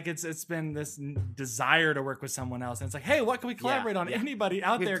 So like it's been this desire to work with someone else, and it's like, hey, what can we collaborate on? Anybody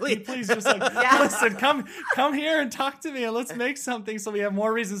out there, can you please just like listen, come here and talk to me, and let's make something so we have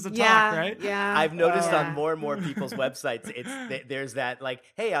more reasons to talk, right? Yeah, I've noticed on more and more people's websites, there's that like,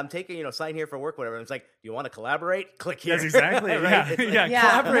 hey, I'm taking sign here for work, whatever. And it's like, do you want to collaborate? Click here. Yes, exactly. Right?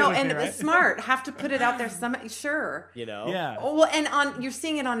 Collaborate. No, and me, right? it's smart. Have to put it out there. Sure. Yeah. Oh, well, and you're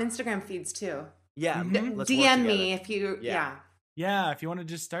seeing it on Instagram feeds too. Yeah, DM me if you. Yeah, if you want to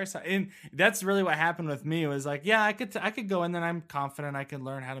just start, and that's really what happened with me. Was like, I could go in, then I'm confident I can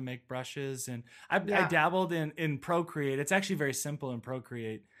learn how to make brushes, and I dabbled in Procreate. It's actually very simple in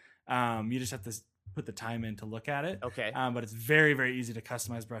Procreate. You just have to put the time in to look at it. Okay. But it's very, very easy to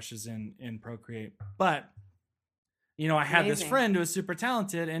customize brushes in Procreate. But I had this friend who was super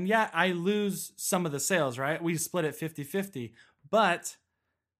talented, and I lose some of the sales. Right, we split it 50-50, but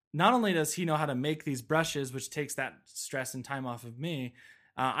not only does he know how to make these brushes, which takes that stress and time off of me,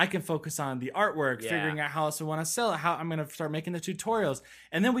 I can focus on the artwork, figuring out how else I want to sell it, how I'm going to start making the tutorials.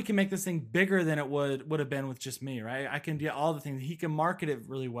 And then we can make this thing bigger than it would have been with just me, right? I can do all the things. He can market it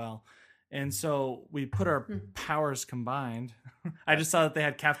really well. And so we put our powers combined. I just saw that they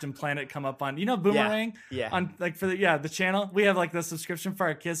had Captain Planet come up on, Boomerang? Yeah. On like for the channel. We have like the subscription for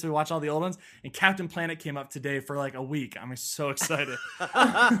our kids, so we watch all the old ones. And Captain Planet came up today for like a week. I'm so excited.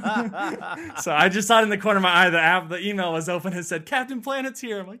 So I just saw it in the corner of my eye. The email was open and said, Captain Planet's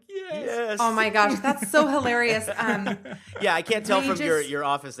here. I'm like, yes. Oh my gosh, that's so hilarious. I can't tell from your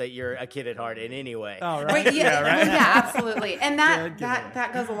office that you're a kid at heart in any way. Oh, right. Right, yeah, absolutely. And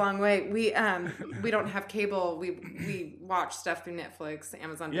that goes a long way. We don't have cable. We watch stuff through Netflix,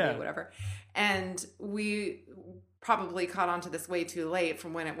 Amazon Video, whatever. And we probably caught on to this way too late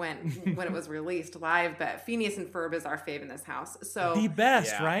from when it was released live. But Phineas and Ferb is our fave in this house. So the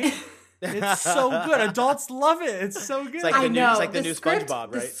best, right? It's so good. Adults love it. It's so good. It's like the new SpongeBob,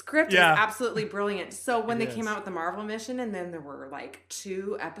 right? The script is absolutely brilliant. So when they came out with the Marvel mission, and then there were like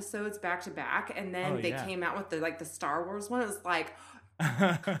 2 episodes back to back, and then they came out with the Star Wars one, it was like,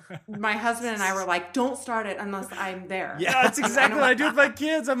 my husband and I were like, don't start it unless I'm there. Yeah, that's exactly what I do with my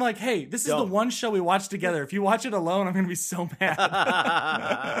kids. I'm like, hey, this is the one show we watch together. If you watch it alone, I'm going to be so mad.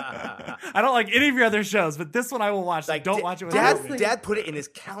 I don't like any of your other shows, but this one I will watch. Like, don't watch it with me. Dad put it in his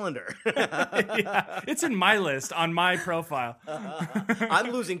calendar. It's in my list on my profile.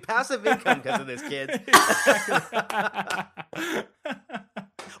 I'm losing passive income because of this, kids.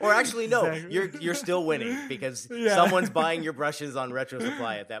 Or actually, no, you're still winning because someone's buying your brushes on Retro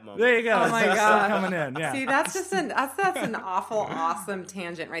Supply at that moment. There you go. Oh my god, coming in. Yeah. See, that's an awesome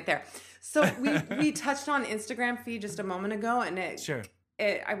tangent right there. So we touched on Instagram feed just a moment ago, and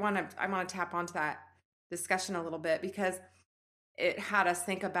I want to tap onto that discussion a little bit because it had us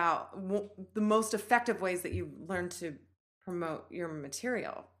think about the most effective ways that you learn to promote your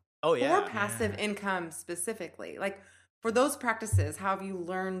material. Oh yeah, for passive income specifically, like. For those practices, how have you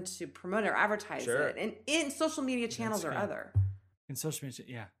learned to promote or advertise it? And in social media channels or other? In social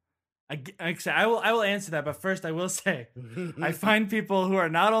media, I will answer that, but first I will say, I find people who are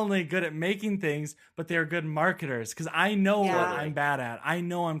not only good at making things, but they're good marketers because I know what I'm bad at. I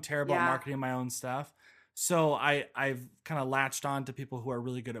know I'm terrible at marketing my own stuff. So I've kind of latched on to people who are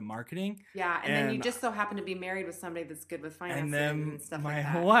really good at marketing. Yeah, and then you just so happen to be married with somebody that's good with finances and, then stuff like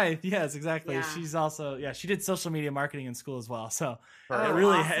that. My wife, yes, exactly. Yeah. She's also she did social media marketing in school as well. So it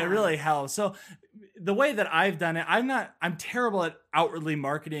really helps. So the way that I've done it, I'm terrible at outwardly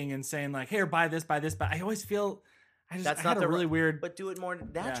marketing and saying like, "Here, buy this," but I always feel that's not really weird. But do it more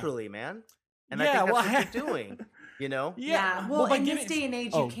naturally, man. And I think that's what you're doing. You know? Yeah. Well, in this day and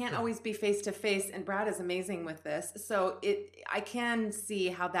age, you can't always be face to face, and Brad is amazing with this. So I can see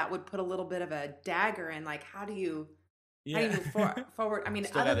how that would put a little bit of a dagger in, like, how do you move forward? I mean,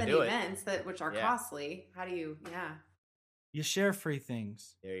 other than events which are costly, how do you? Yeah. You share free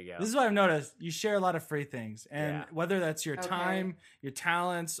things. There you go. This is what I've noticed. You share a lot of free things, and whether that's your time, your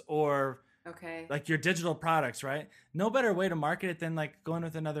talents, or like your digital products, right? No better way to market it than like going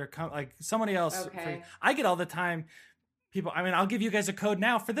with another like somebody else. I get all the time people. I mean, I'll give you guys a code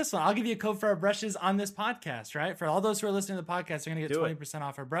now for this one. I'll give you a code for our brushes on this podcast, right? For all those who are listening to the podcast, they're going to get 20%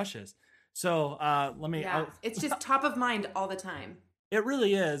 off our brushes. So let me. Yeah, it's just top of mind all the time. It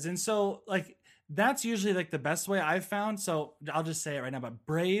really is, and so like. That's usually like the best way I've found. So I'll just say it right now, but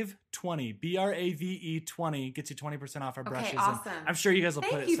Brave 20, BRAVE 20 gets you 20% off our brushes. Okay, awesome. I'm sure you guys will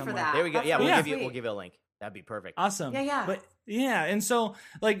put it somewhere. For that. There we go. Yeah, we'll give you a link. That'd be perfect. Awesome. Yeah. But and so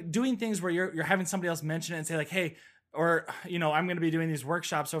like doing things where you're having somebody else mention it and say like, hey, or, I'm going to be doing these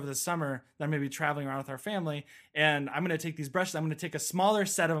workshops over the summer that I'm going to be traveling around with our family. And I'm going to take these brushes. I'm going to take a smaller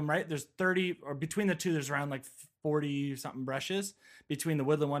set of them, right? There's 30 or between the two, there's around like 40 something brushes between the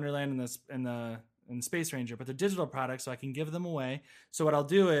Woodland Wonderland and the Space Ranger, but they're digital products, so I can give them away. So what I'll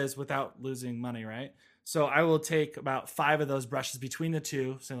do is, without losing money, right? So I will take about 5 of those brushes between the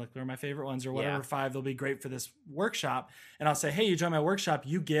two, saying like they're my favorite ones or whatever, 5, they'll be great for this workshop. And I'll say, hey, you join my workshop,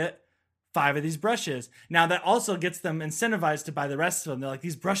 you get 5 of these brushes. Now that also gets them incentivized to buy the rest of them. They're like,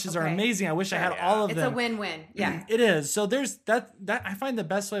 these brushes are amazing. I wish I had all of them. It's a win-win. Yeah, it is. So there's that I find the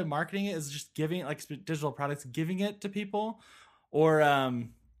best way of marketing it is just giving like digital products, giving it to people, or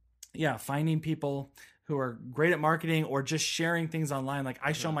finding people who are great at marketing or just sharing things online. Like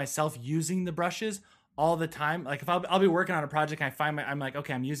I show myself using the brushes all the time. Like if I'll be working on a project and I'm like,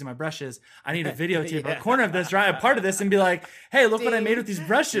 okay, I'm using my brushes. I need a videotape a corner of this, right? A part of this and be like, hey, look what I made with these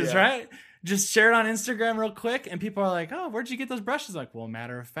brushes, right? Just share it on Instagram real quick. And people are like, oh, where'd you get those brushes? Like, well,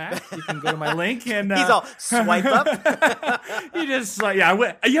 matter of fact, you can go to my link and he's all swipe up. You just like,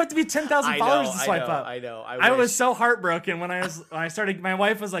 you have to be 10,000 followers to swipe up. I know. I was so heartbroken when I started, my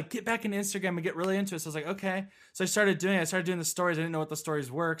wife was like, get back into Instagram and get really into it. So I was like, okay. So I started doing the stories. I didn't know what the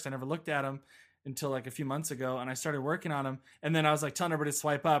stories were because I never looked at them until like a few months ago. And I started working on them. And then I was like telling everybody to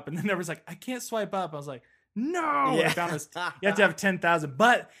swipe up. And then there was like, I can't swipe up. I was like, no, I found this. You have to have 10,000.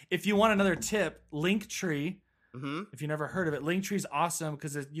 But if you want another tip, Linktree, if you never heard of it, Linktree is awesome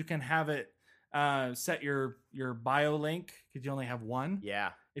because you can have it set your bio link because you only have one.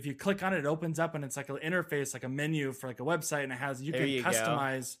 Yeah. If you click on it, it opens up and it's like an interface, like a menu for like a website, and it has you can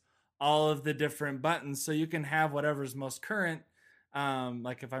customize all of the different buttons, so you can have whatever's most current.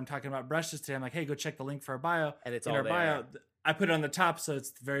 Like if I'm talking about brushes today, I'm like, hey, go check the link for our bio, and it's in all our there. Bio. I put it on the top, so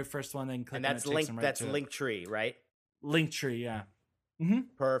it's the very first one. Then click, and that's Linktree, right? Linktree, yeah.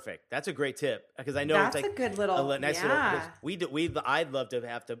 Perfect. That's a great tip because I know that's it's like a good little. I'd love to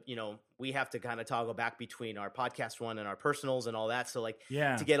have to. We have to kind of toggle back between our podcast one and our personals and all that. So like,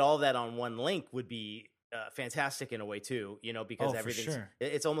 to get all that on one link would be fantastic in a way too. Because everything's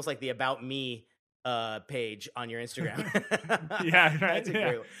it's almost like the About Me page on your Instagram. Yeah, right. That's a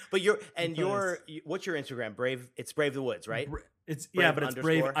great one. But what's your Instagram? It's Brave the Woods, right? It's Brave but it's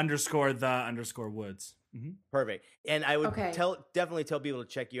Brave_the_Woods. Perfect. And I would definitely tell people to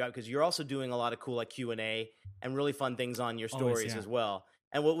check you out because you're also doing a lot of cool like Q&A and really fun things on your stories as well.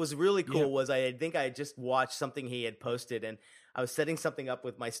 And what was really cool was I think I just watched something he had posted, and I was setting something up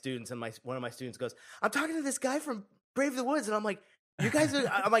with my students, and one of my students goes, I'm talking to this guy from Brave the Woods, and I'm like, you guys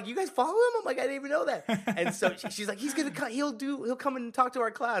follow him? I'm like, I didn't even know that. And so she's like, he's gonna come, he'll come and talk to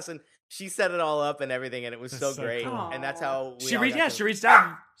our class, and she set it all up and everything, and it was so great. Cool. And that's how she reached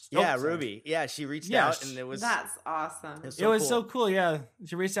out. Ruby. Yeah, she reached out, and that's awesome. It was so cool. Yeah,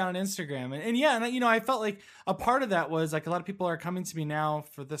 she reached out on Instagram, and I felt like a part of that was like a lot of people are coming to me now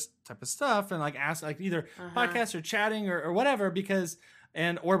for this type of stuff, and like ask like either podcasts or chatting or whatever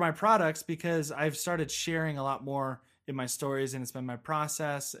or my products because I've started sharing a lot more in my stories, and it's been my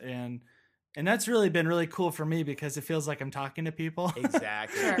process, and that's really been really cool for me because it feels like I'm talking to people.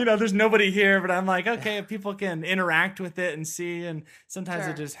 Exactly. There's nobody here, but I'm like, okay, if people can interact with it and see, and sometimes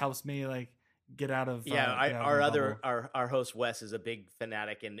it just helps me like get out of our host Wes is a big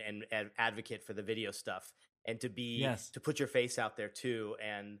fanatic and advocate for the video stuff, and to put your face out there too,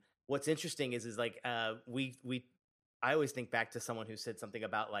 and what's interesting is like I always think back to someone who said something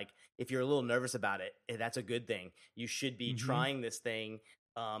about like, if you're a little nervous about it, that's a good thing. You should be trying this thing.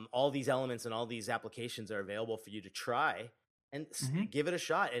 All these elements and all these applications are available for you to try and give it a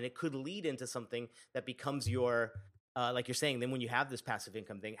shot. And it could lead into something that becomes your, like you're saying, then when you have this passive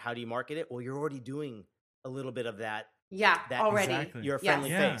income thing, how do you market it? Well, you're already doing a little bit of that. Yeah, that already. Exactly. Your friendly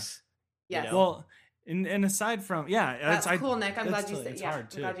face. Yes. You know? Well, and aside from, that's cool, Nick. I'm glad you said, I'm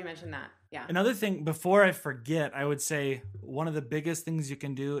glad you mentioned that. Yeah. Another thing, before I forget, I would say one of the biggest things you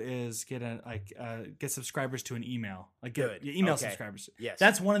can do is get get subscribers to an email, like get email subscribers. Yes,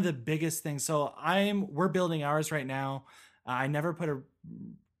 that's one of the biggest things. So we're building ours right now. I never put a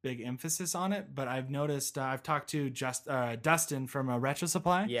big emphasis on it, but I've noticed. I've talked to Dustin from Retro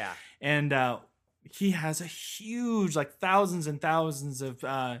Supply. Yeah, and he has a huge, like thousands and thousands of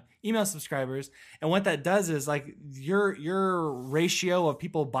email subscribers. And what that does is like your ratio of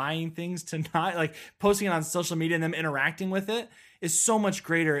people buying things to not like posting it on social media and them interacting with it is so much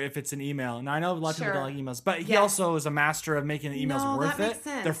greater if it's an email. And I know a lot of people don't like emails, but he also is a master of making the emails worth it.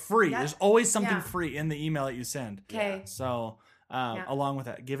 They're free. Yep. There's always something free in the email that you send. Okay. So along with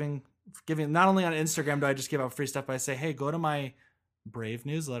that, giving not only on Instagram do I just give out free stuff, but I say, hey, go to my Brave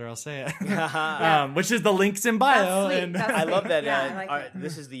newsletter, I'll say it, which is the links in bio. And I love that.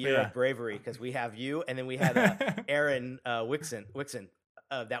 This is the year of bravery because we have you, and then we had Aaron Wixon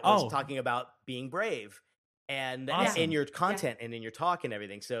that was talking about being brave, and in your content and in your talk and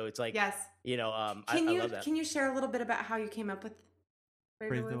everything. So it's like, I love that. Can you share a little bit about how you came up with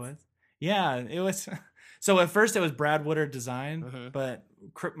Brave the Woods? Yeah, it was. So at first it was Brad Woodard Design, but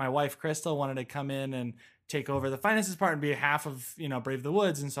my wife Crystal wanted to come in and take over the finances part and be half of Brave the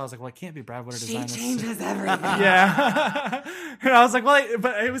Woods, and so I was like, well, I can't be Brad Woodard Design. She changes everything. Yeah. And I was like, well,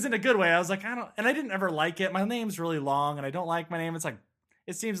 but it was in a good way. I was like, I didn't ever like it. My name's really long, and I don't like my name. It's like,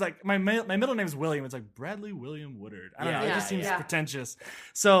 it seems like my middle name is William. It's like Bradley William Woodard. I don't know. It just seems pretentious.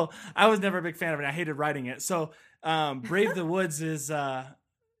 So I was never a big fan of it. I hated writing it. So Brave the Woods is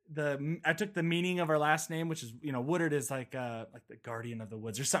I took the meaning of our last name, which is, Woodard is like the guardian of the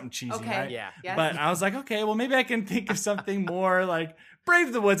woods or something cheesy, right? Yeah. Yes. But I was like, okay, well, maybe I can think of something more like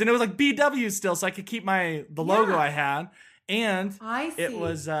Brave the Woods. And it was like BW still, so I could keep the logo I had. And it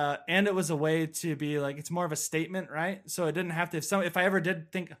was a way to be like, it's more of a statement, right? So it didn't have to, if I ever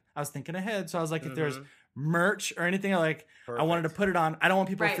did think, I was thinking ahead. So I was like, if there's merch or anything, like I wanted to put it on. I don't want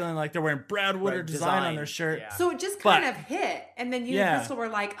people feeling like they're wearing Brad Woodard design on their shirt. Yeah. So it just kind of hit, and then you and Crystal were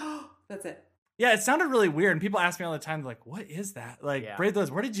like, "Oh, that's it." Yeah, it sounded really weird, and people ask me all the time, like, "What is that?" Like, Brave the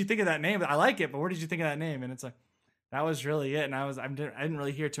Woods. Where did you think of that name? I like it, but where did you think of that name? And it's like, that was really it. And I didn't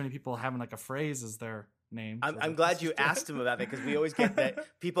really hear too many people having like a phrase as their name. I'm glad you asked him about that, because we always get that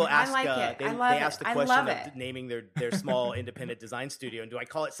people ask. They ask the question of naming their small independent design studio, and do I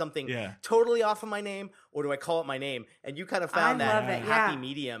call it something totally off of my name, or do I call it my name? And you kind of found that happy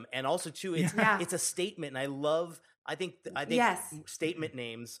medium, and also too, it's a statement, and I think statement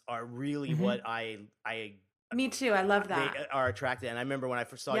names are really what I. Me too. I love that. They are attracted, and I remember when I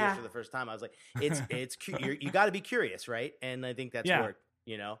first saw yours for the first time, I was like, "It's you got to be curious, right?" And I think that's worked,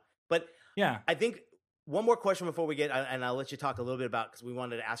 But I think one more question before we get, and I'll let you talk a little bit about, because we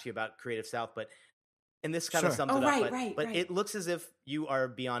wanted to ask you about Creative South, and this kind of sums it up. But it looks as if you are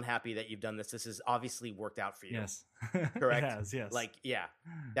beyond happy that you've done this. This has obviously worked out for you. Yes, correct. It has, yes. Like,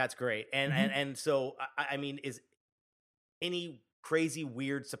 that's great. And so I mean, is any crazy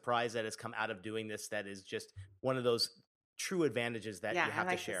weird surprise that has come out of doing this that is just one of those true advantages that you have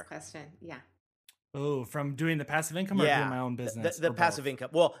to share? This question. Yeah. Oh, from doing the passive income or doing my own business? The passive income.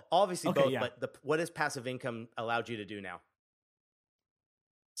 Well, obviously both, but what has passive income allowed you to do now?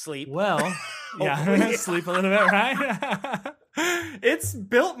 Sleep. Well, sleep a little bit, right? It's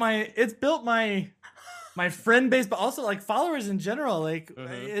built my friend base, but also like followers in general. Like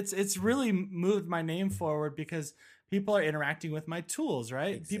it's really moved my name forward, because people are interacting with my tools,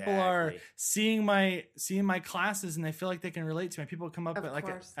 right? Exactly. People are seeing my classes, and they feel like they can relate to me. People come up at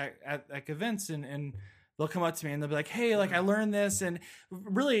events and they'll come up to me and they'll be like, "Hey, like I learned this," and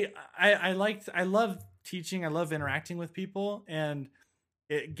really, I love teaching. I love interacting with people, and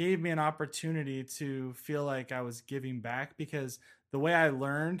it gave me an opportunity to feel like I was giving back, because the way I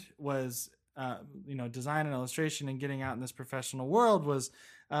learned was, design and illustration and getting out in this professional world was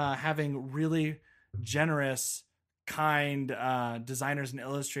having really generous, kind designers and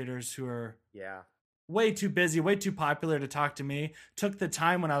illustrators who are way too busy, way too popular to talk to me, took the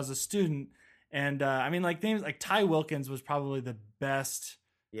time when I was a student. And I mean, like names like Ty Wilkins was probably the best.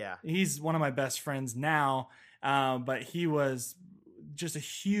 Yeah. He's one of my best friends now. But he was just a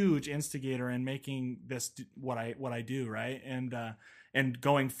huge instigator in making this what I do. Right. And and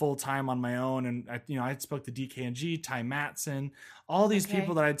going full time on my own. And I spoke to DKNG, Ty Matson, all these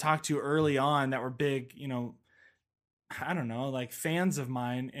people that I talked to early on that were big, I don't know, like fans of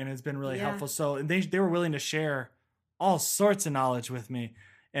mine, and it's been really helpful. So they were willing to share all sorts of knowledge with me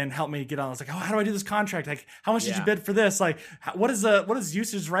and help me get on. I was like, oh, how do I do this contract? Like, how much did you bid for this? Like, what is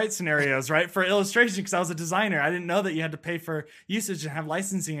usage right scenarios, right? For illustration, because I was a designer. I didn't know that you had to pay for usage and have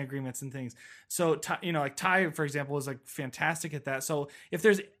licensing agreements and things. So, like Ty, for example, was like fantastic at that. So if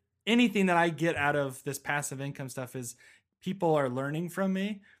there's anything that I get out of this passive income stuff is people are learning from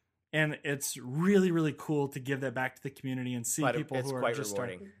me. And it's really, really cool to give that back to the community and see people who are just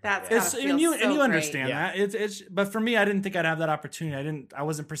rewarding. starting. That's and you understand that. It's but for me, I didn't think I'd have that opportunity. I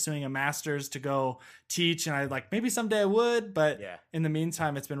wasn't pursuing a master's to go teach, and I maybe someday I would, but in the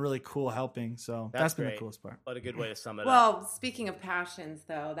meantime, it's been really cool helping. So that's been the coolest part. What a good way to sum it up. Well, speaking of passions,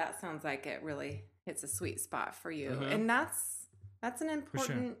 though, that sounds like it really hits a sweet spot for you, and that's an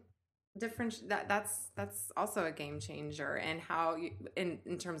important. Different that's also a game changer, and how you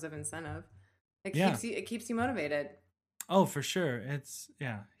in terms of incentive it keeps you motivated. Oh, for sure. It's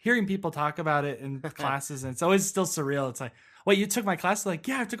hearing people talk about it in classes, and it's always still surreal. It's like, wait, you took my class? Like,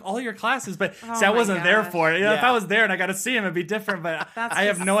 yeah, I took all your classes, but see, I wasn't there for it. If I was there and I got to see him, it'd be different, but I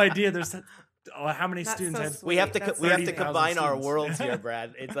have no idea. There's how many students we have to combine our worlds here,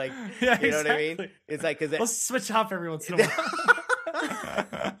 Brad. It's like what I mean? It's like because let's switch off every once in a while.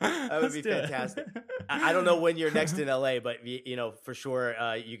 That would be fantastic. I don't know when you're next in LA, but for sure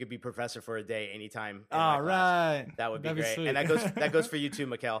you could be professor for a day anytime. All right, that would be great, and that goes for you too,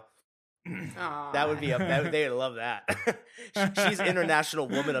 Mikkel. That would be they'd love that. She's International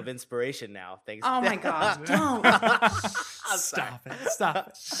Woman of Inspiration now. Thanks. Oh my gosh! Don't stop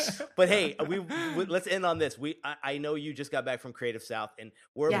it. But hey, let's end on this. I know you just got back from Creative South, and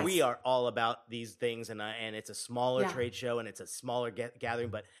we are all about these things, and it's a smaller trade show and it's a smaller gathering.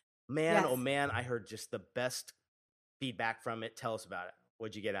 But man, oh man, I heard just the best feedback from it. Tell us about it.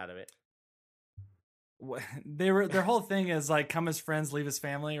 What'd you get out of it? Their whole thing is like, come as friends, leave as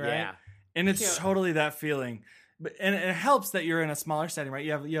family, right? Yeah. And it's totally that feeling. And it helps that you're in a smaller setting, right?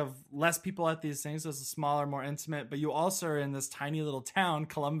 You have less people at these things, so it's smaller, more intimate. But you also are in this tiny little town,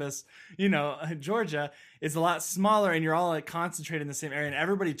 Columbus, Georgia. It's a lot smaller, and you're all like concentrated in the same area. And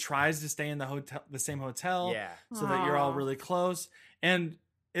everybody tries to stay in the same hotel, so that you're all really close. And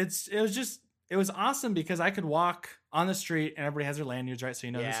it was awesome because I could walk on the street, and everybody has their lanyards, right? So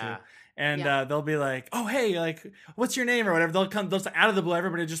you know who's who. And they'll be like, oh, hey, like, what's your name or whatever. They'll out of the blue.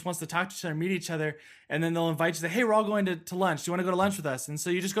 Everybody just wants to talk to each other, meet each other. And then they'll invite you to, hey, we're all going to lunch. Do you want to go to lunch with us? And so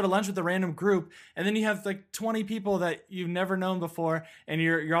you just go to lunch with a random group. And then you have like 20 people that you've never known before. And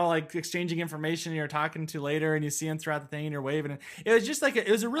you're all like exchanging information, and you're talking to later, and you see them throughout the thing, and you're waving. It was just like, it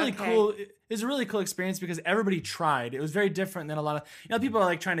was a really cool experience because everybody tried. It was very different than a lot of, people are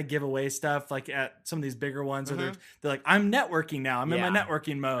like trying to give away stuff like at some of these bigger ones, or they're like, I'm networking now. I'm in my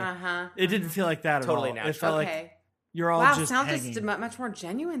networking mode. It didn't feel like that at all. Natural. It felt like you're all just sounds hanging. just much more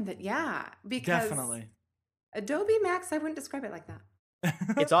genuine because definitely Adobe Max, I wouldn't describe it like that.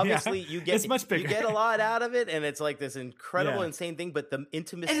 It's obviously it's much bigger. You get a lot out of it, and it's like this incredible, insane thing. But the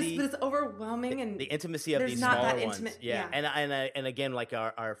intimacy, but it's overwhelming, and the intimacy of these smaller ones. And again, like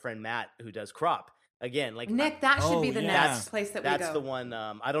our friend Matt who does Crop. Again, like Nick, that should be the next place that we go. That's the one.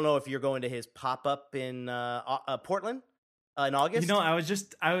 I don't know if you're going to his pop up in Portland. In August?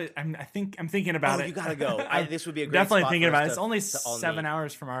 I'm thinking about it. You gotta go. This would be a great definitely spot thinking about it. It's to only 7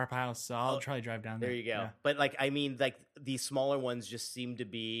 hours from our house, so I'll try to drive down there. There you go. Yeah. But these smaller ones just seem to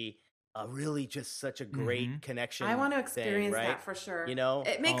be really just such a great connection. I want to experience that for sure.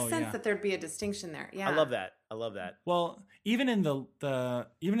 It makes sense that there'd be a distinction there. Yeah, I love that. Well, even in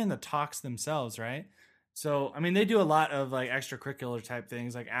the talks themselves, right? So, I mean, they do a lot of like extracurricular type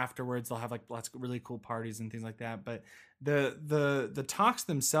things. Like afterwards, they'll have like lots of really cool parties and things like that. But the talks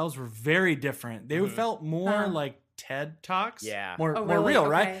themselves were very different. They felt more like TED Talks, more real,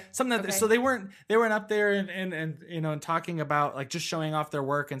 right? Something that so they weren't up there and talking about like just showing off their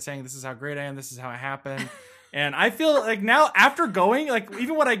work and saying this is how great I am, this is how it happened. And I feel like now after going, like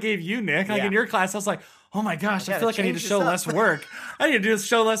even what I gave you, Nick, like in your class, I was like, oh my gosh, I feel like I need to show less work. I need to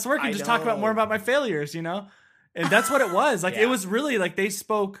show less work and just talk about more about my failures, And that's what it was. Like it was really like they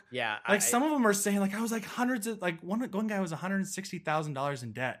spoke. Yeah. Like some of them are saying like I was like hundreds of like one guy was $160,000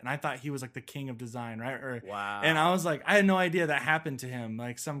 in debt, and I thought he was like the king of design, right? Wow. And I was like, I had no idea that happened to him.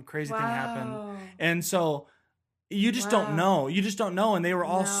 Like some crazy thing happened, and so. You just don't know. You just don't know. And they were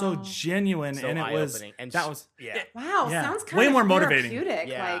all so genuine. So and it was, eye-opening. And that was, wow. Sounds kind way of more motivating.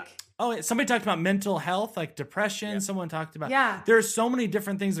 Yeah. Oh, somebody talked about mental health, like depression. Yep. Someone talked about, there are so many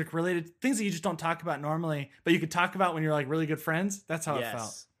different things like related things that you just don't talk about normally, but you could talk about when you're like really good friends. That's how it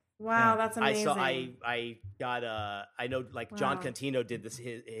felt. Wow. That's amazing. I got, I know like John Contino did this.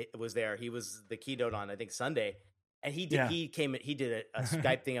 He was there. He was the keynote on, I think, Sunday. And he did, he did a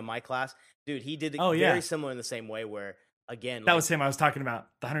Skype thing in my class. Dude, he did it very similar in the same way where, again, that was him I was talking about,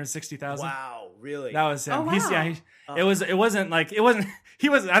 the 160,000. Wow, really? That was him. Oh, wow. It wasn't he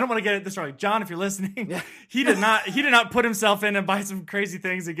was, I don't want to get it this wrong. John, if you're listening, he did not put himself in and buy some crazy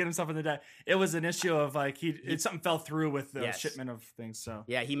things and get himself in the debt. It was an issue of like something fell through with the shipment of things. So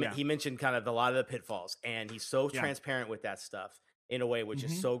he mentioned kind of a lot of the pitfalls, and he's so transparent with that stuff in a way which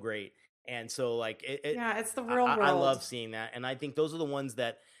is so great. And so like it's the real world. I love seeing that, and I think those are the ones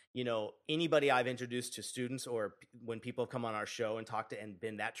that, you know, anybody I've introduced to students or when people have come on our show and talked to and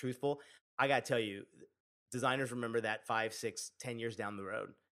been that truthful, I got to tell you, designers remember that 5, 6, 10 years down the road.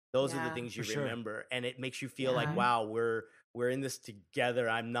 Those are the things you remember. And it makes you feel like, wow, we're in this together.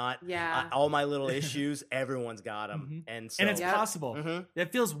 I'm not all my little issues. Everyone's got them. And so, it's possible.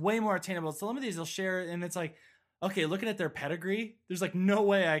 It feels way more attainable. So some of these they'll share and it's like, okay, looking at their pedigree, there's like no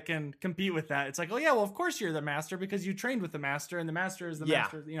way I can compete with that. It's like, oh yeah, well of course you're the master because you trained with the master and the master is the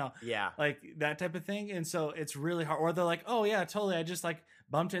master, you know, like that type of thing. And so it's really hard. Or they're like, oh yeah, totally. I just like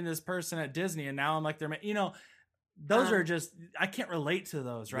bumped into this person at Disney and now I'm like, you know, those are just, I can't relate to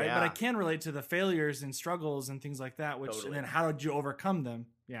those. Right. But I can relate to the failures and struggles and things like that, which, and then how did you overcome them?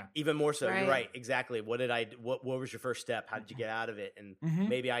 Yeah. Even more so. You're right. Exactly. What was your first step? How did you get out of it? And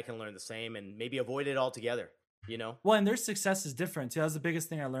maybe I can learn the same and maybe avoid it altogether. You know, well, and their success is different too. That was the biggest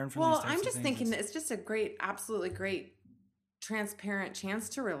thing I learned from. Well, I'm just thinking that it's just a great, absolutely great, transparent chance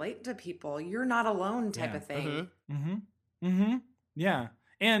to relate to people. You're not alone, type of thing. Yeah,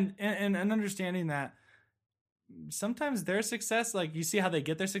 and understanding that sometimes their success, like you see how they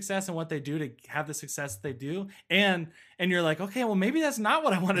get their success and what they do to have the success they do, and you're like, okay, well maybe that's not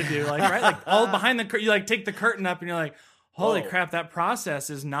what I want to do. Like right, like all behind the curtain, you like take the curtain up and you're like, holy crap, that process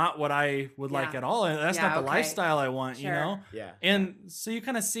is not what I would like at all. That's not the lifestyle I want, you know? Yeah. And so you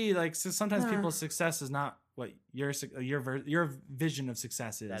kind of see, like, so sometimes people's success is not what your vision of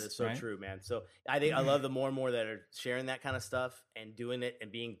success is. That is so true, man. So I think I love the more and more that are sharing that kind of stuff and doing it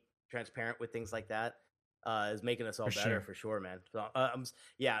and being transparent with things like that. Is making us all better for sure, man. So, I'm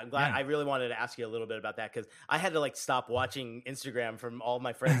glad. I really wanted to ask you a little bit about that because I had to like stop watching Instagram from all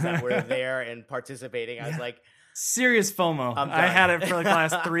my friends that were there and participating. I was like, serious FOMO. I had it for like the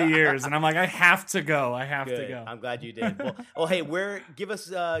last 3 years, and I'm like, I have to go. I have to go. I'm glad you did. Well, hey,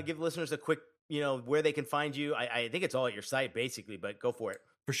 give listeners a quick, you know, where they can find you. I think it's all at your site basically, but go for it.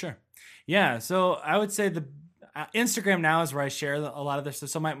 For sure. Yeah. So I would say the Instagram now is where I share a lot of this.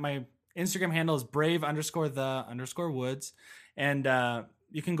 So my Instagram handle is brave_the_woods. And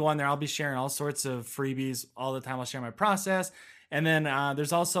you can go on there. I'll be sharing all sorts of freebies all the time. I'll share my process. And then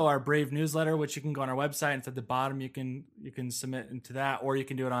there's also our Brave newsletter, which you can go on our website. And it's at the bottom. You can submit into that, or you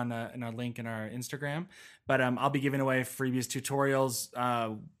can do it on in our link in our Instagram. But I'll be giving away freebies, tutorials,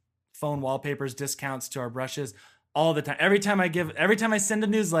 phone wallpapers, discounts to our brushes all the time. Every time I send a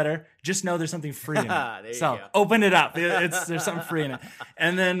newsletter, just know there's something free in it. So open it up. There's something free in it.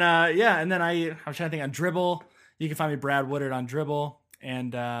 And then I'm trying to think on Dribbble. You can find me Brad Woodard on Dribbble.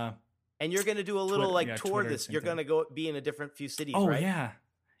 And you're going to do a little tour this. You're going to go be in a different few cities, right? Oh, yeah.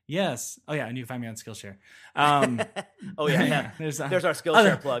 Yes. Oh, yeah. And you can find me on Skillshare. Yeah. There's our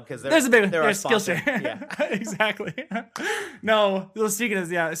Skillshare plug because there's Skillshare. Yeah, exactly. No, the speaking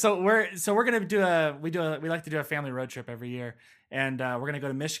is So we're going to do we like to do a family road trip every year, and we're going to go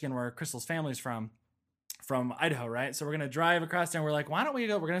to Michigan where Crystal's family's from Idaho, right? So we're going to drive across there. And we're like, why don't we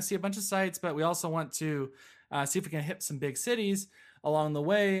go? We're going to see a bunch of sites, but we also want to see if we can hit some big cities along the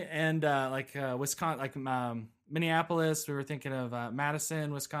way, and Wisconsin, like Minneapolis. We were thinking of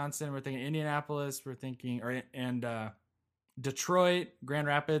Madison, Wisconsin. We're thinking Indianapolis. We're thinking Detroit, Grand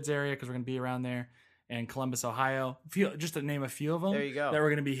Rapids area because we're going to be around there, and Columbus, Ohio. Just to name a few of them. There you go. That we're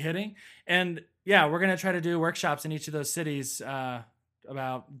going to be hitting, and we're going to try to do workshops in each of those cities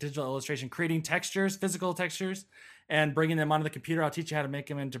about digital illustration, creating textures, physical textures, and bringing them onto the computer. I'll teach you how to make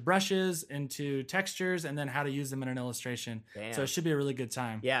them into brushes, into textures, and then how to use them in an illustration. Damn. So it should be a really good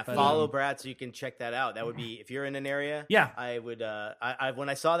time. Yeah, follow Brad so you can check that out. That would be, if you're in an area. Yeah, I would. When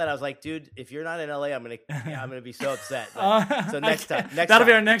I saw that, I was like, dude, if you're not in LA, I'm gonna be so upset. So next time, that'll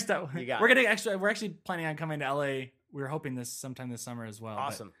be our next time. We're actually planning on coming to LA. We were hoping sometime this summer as well.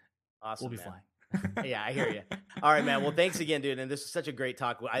 Awesome, we'll be flying. Yeah, I hear you. All right, man. Well, thanks again, dude. And this is such a great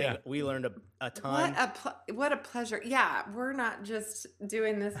talk. I think we learned a ton. What a pleasure. Yeah, we're not just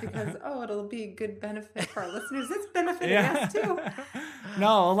doing this because it'll be good benefit for our listeners. It's benefiting us too.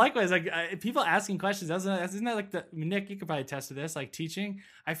 No, likewise, like people asking questions, isn't that like Nick, you could probably attest to this, like teaching.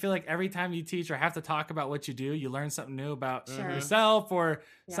 I feel like every time you teach or have to talk about what you do, you learn something new about yourself or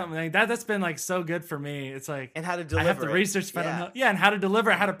something like that. That's been like so good for me. It's like, and how to deliver. I have to research, and how to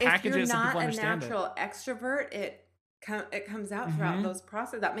deliver, how to package it so people understand it. If you're not a natural extrovert, it comes out throughout those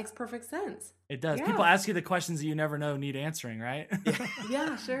processes. That makes perfect sense. It does. Yeah. People ask you the questions that you never know need answering, right?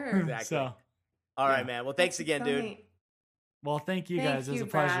 Yeah, sure. Exactly. So, all right, man. Well, thanks again, dude. Neat. Well, thank you guys. It was a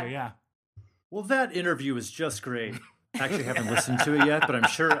pleasure. Brad. Yeah. Well, that interview was just great. Actually, haven't listened to it yet, but I'm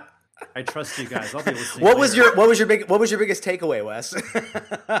sure I trust you guys. I'll be listening. What was your biggest takeaway, Wes?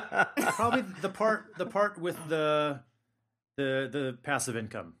 Probably the part with the passive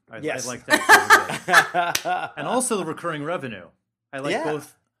income. I like that. And also the recurring revenue. I like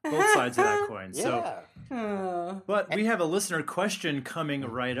both sides of that coin. Yeah. So, but we have a listener question coming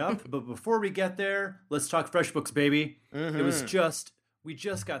right up. But before we get there, let's talk FreshBooks, baby. Mm-hmm. It was we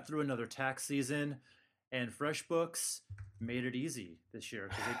just got through another tax season, and FreshBooks made it easy this year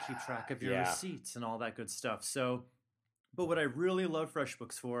because they keep track of your receipts and all that good stuff. So, but what I really love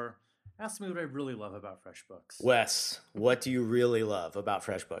FreshBooks for, ask me what I really love about FreshBooks. Wes, what do you really love about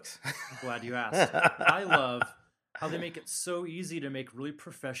FreshBooks? I'm glad you asked. I love how they make it so easy to make really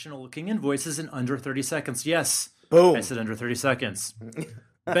professional looking invoices in under 30 seconds. Yes. Boom. I said under 30 seconds.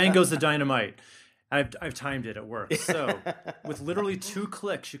 Bang goes the dynamite. I've timed it at work. So with literally 2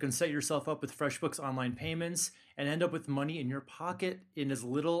 clicks, you can set yourself up with FreshBooks Online Payments and end up with money in your pocket in as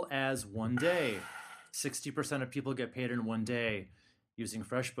little as 1 day. 60% of people get paid in 1 day using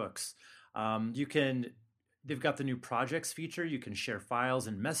FreshBooks. They've got the new projects feature. You can share files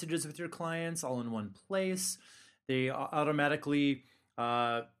and messages with your clients all in one place. They automatically,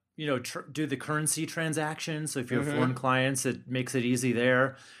 do the currency transactions. So if you have foreign clients, it makes it easy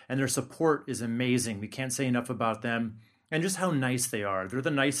there. And their support is amazing. We can't say enough about them and just how nice they are. They're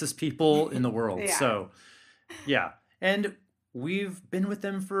the nicest people in the world. So, yeah. And we've been with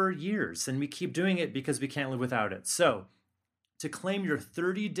them for years, and we keep doing it because we can't live without it. So to claim your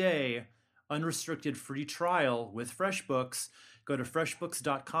 30-day unrestricted free trial with FreshBooks, go to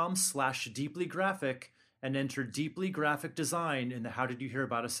freshbooks.com/deeplygraphic and enter Deeply Graphic Design in the How Did You Hear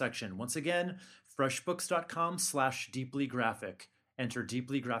About Us section. Once again, freshbooks.com/deeplygraphic. Enter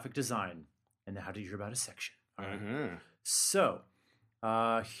Deeply Graphic Design in the How Did You Hear About Us section. All right. So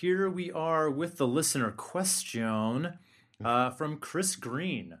here we are with the listener question from Chris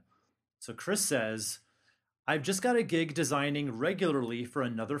Green. So Chris says, I've just got a gig designing regularly for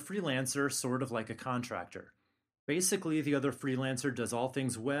another freelancer, sort of like a contractor. Basically, the other freelancer does all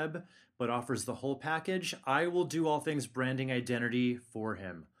things web, but offers the whole package. I will do all things branding identity for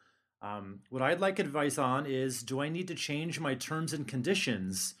him. What I'd like advice on is, do I need to change my terms and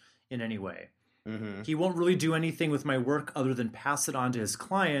conditions in any way? He won't really do anything with my work other than pass it on to his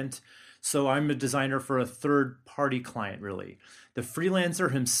client. So I'm a designer for a third-party client, really. The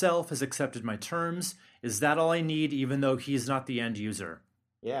freelancer himself has accepted my terms. Is that all I need, even though he's not the end user?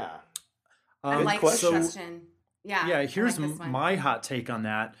 Yeah. I like this question. Yeah, here's my hot take on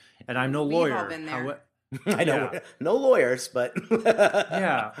that. And I'm no lawyer. We've all been there. I know. No lawyers, but...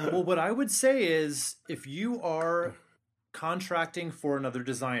 Yeah. Well, what I would say is, if you are contracting for another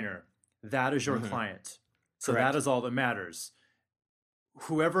designer, that is your client. So that is all that matters.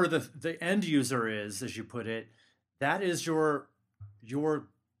 Whoever the end user is, as you put it, that is your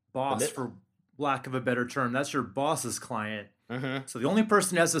boss, for lack of a better term. That's your boss's client. So the only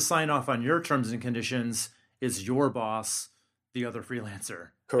person who has to sign off on your terms and conditions is your boss, the other freelancer.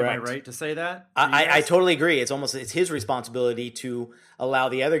 Correct. Am I right to say that? I totally agree. It's his responsibility to allow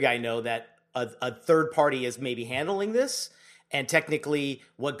the other guy know that a third party is maybe handling this, and technically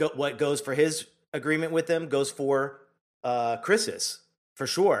what goes for his agreement with them goes for Chris's. For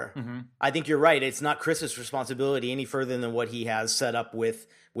sure. I think you're right. It's not Chris's responsibility any further than what he has set up with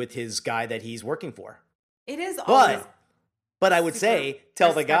his guy that he's working for. It is always but I would say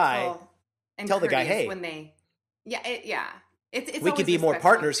tell the guy, hey, when they it's we could be more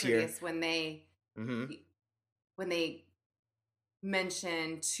partners here when they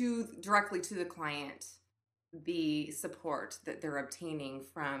mention directly to the client the support that they're obtaining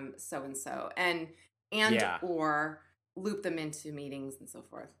from so and so and or loop them into meetings and so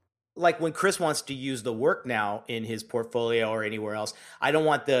forth. Like when Chris wants to use the work now in his portfolio or anywhere else, I don't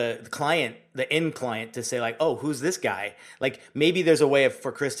want the client, the end client, to say like, "Oh, who's this guy?" Like maybe there's a way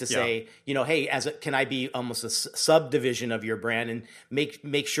for Chris to say, "Hey, can I be almost a subdivision of your brand and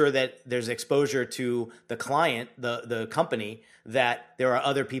make sure that there's exposure to the client, the company, that there are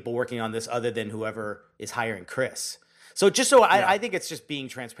other people working on this other than whoever is hiring Chris." So I think it's just being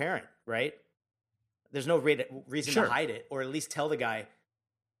transparent, right? There's no reason to hide it, or at least tell the guy,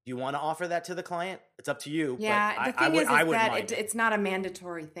 you want to offer that to the client? It's up to you. Yeah, but the thing is that it's not a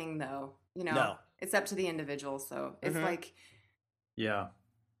mandatory thing, though. No. It's up to the individual. So it's like, yeah.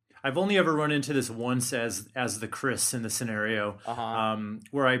 I've only ever run into this once as the Chris in the scenario,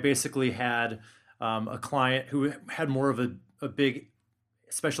 where I basically had a client who had more of a big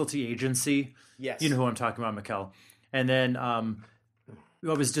specialty agency. Yes. You know who I'm talking about, Mikkel. And then I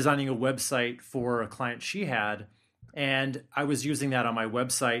was designing a website for a client she had, and I was using that on my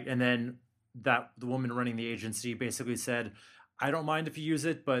website. And then the woman running the agency basically said, I don't mind if you use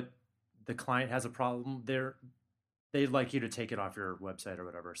it, but the client has a problem. They'd like you to take it off your website or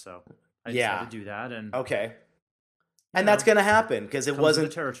whatever. So I decided to do that. And okay. And that's going to happen because it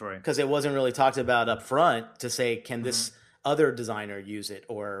wasn't territory. Because it wasn't really talked about up front to say, can this other designer use it?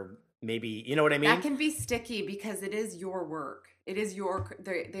 Or maybe, you know what I mean? That can be sticky because it is your work. It is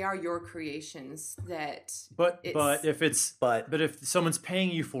they are your creations but if someone's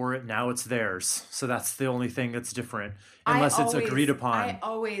paying you for it, now it's theirs. So that's the only thing that's different, unless it's agreed upon. I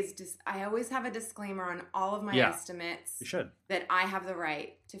always have a disclaimer on all of my estimates. You should. That I have the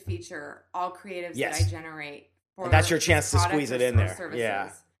right to feature all creatives that I generate. And that's your chance to squeeze it in there.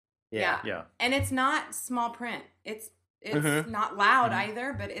 Services. Yeah. And it's not small print. It's not loud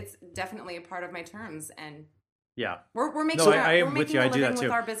either, but it's definitely a part of my terms. And we're making we're making a living with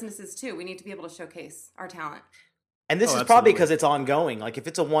our businesses too. We need to be able to showcase our talent. And this is probably because it's ongoing. Like if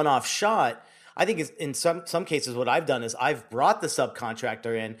it's a one-off shot, I think it's, in some cases what I've done is I've brought the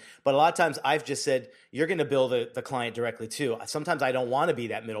subcontractor in, but a lot of times I've just said, you're going to bill the client directly too. Sometimes I don't want to be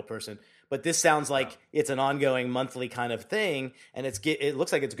that middle person, but this sounds like it's an ongoing monthly kind of thing, and it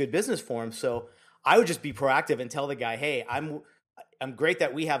looks like it's good business for him. So I would just be proactive and tell the guy, hey, I'm great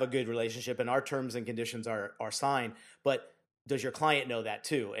that we have a good relationship and our terms and conditions are signed, but does your client know that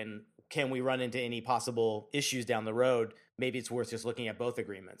too? And can we run into any possible issues down the road? Maybe it's worth just looking at both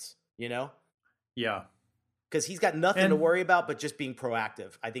agreements, you know? Yeah. Because he's got nothing to worry about, but just being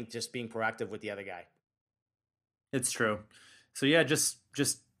proactive. I think just being proactive with the other guy. It's true. So yeah, just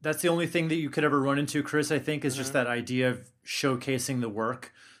that's the only thing that you could ever run into, Chris, I think, is just that idea of showcasing the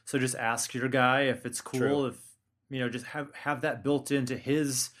work. So just ask your guy if it's cool, if, just have that built into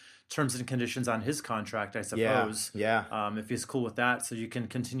his terms and conditions on his contract, I suppose. Yeah. If he's cool with that, so you can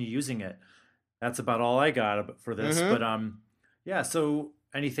continue using it. That's about all I got for this. But so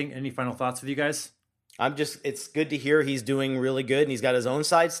any final thoughts with you guys? It's good to hear he's doing really good and he's got his own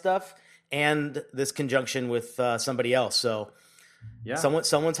side stuff and this conjunction with somebody else. So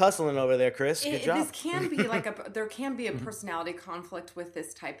someone's hustling over there, Chris. Good job. This can be there can be a personality conflict with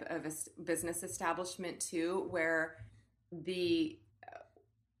this type of a business establishment too, where the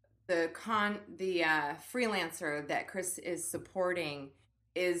freelancer that Chris is supporting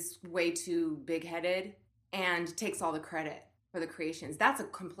is way too big-headed and takes all the credit for the creations. That's a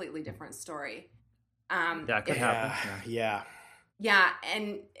completely different story. That could happen. Yeah,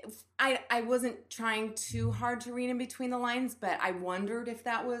 and I wasn't trying too hard to read in between the lines, but I wondered if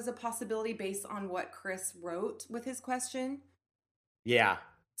that was a possibility based on what Chris wrote with his question. Yeah.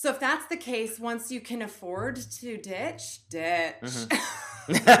 So if that's the case, once you can afford to ditch. Who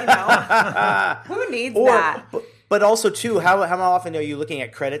needs that? But also too, how often are you looking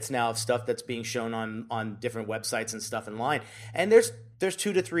at credits now of stuff that's being shown on different websites and stuff online? And there's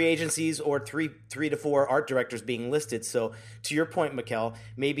 2 to 3 agencies or 3 to 4 art directors being listed. So to your point, Mikkel,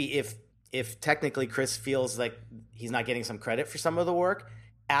 maybe if technically Chris feels like he's not getting some credit for some of the work,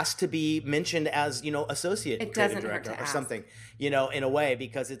 ask to be mentioned as, associate creative director or something, in a way,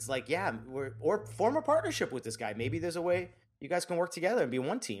 because it's like, or form a partnership with this guy. Maybe there's a way you guys can work together and be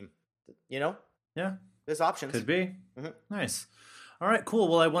one team, Yeah. There's options. Could be. Nice. All right, cool.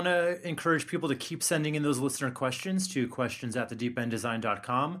 Well, I want to encourage people to keep sending in those listener questions to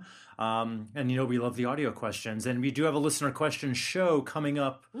questions@thedeependdesign.com. And, we love the audio questions. And we do have a listener question show coming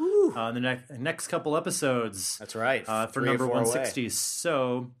up in the next couple episodes. That's right. For number 160.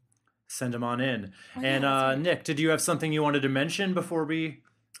 So send them on in. And Nick, did you have something you wanted to mention before we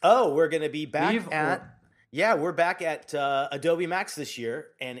we're going to be back we're back at Adobe Max this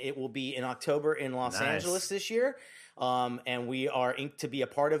year, and it will be in October in Los Angeles this year. And we are inked to be a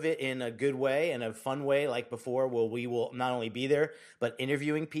part of it in a good way and a fun way like before, where we will not only be there, but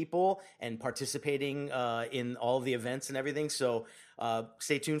interviewing people and participating in all of the events and everything. So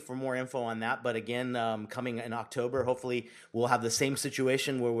stay tuned for more info on that. But again, coming in October, hopefully we'll have the same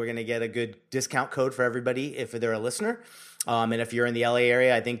situation where we're going to get a good discount code for everybody if they're a listener. And if you're in the LA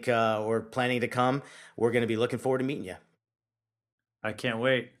area, I think we're planning to come. We're going to be looking forward to meeting you. I can't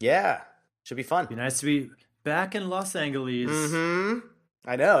wait. Yeah. Should be fun. Be nice to be back in Los Angeles.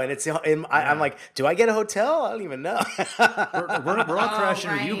 I know, and I'm like, do I get a hotel? I don't even know. we're all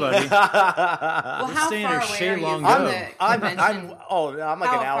crashing with you, buddy. Well, how far away are you from the convention? I'm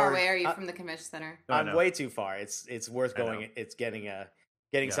like an hour. How far away are you from the convention center? I'm way too far. It's worth going. It's getting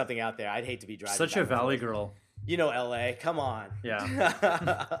something out there. I'd hate to be driving. Such a Valley girl. You know, LA. Come on.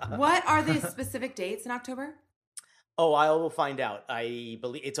 Yeah. What are the specific dates in October? Oh, I will find out. I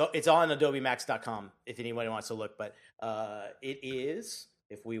believe it's on AdobeMax.com if anybody wants to look. But it is.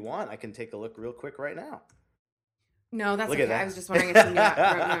 If we want, I can take a look real quick right now. No, that's okay. I was just wondering if you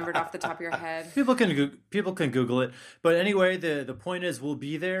remembered off the top of your head. People can Google it. But anyway, the point is, we'll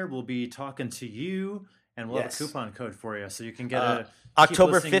be there. We'll be talking to you, and we'll have a coupon code for you, so you can get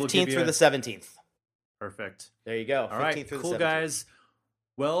October 15th through the 17th. Perfect. There you go. All right, cool guys.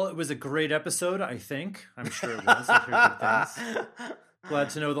 Well, it was a great episode, I think. I'm sure it was. I hear good things. Glad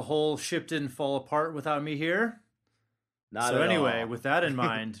to know the whole ship didn't fall apart without me here. With that in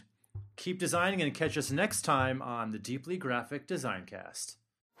mind, keep designing and catch us next time on the Deeply Graphic Design Cast.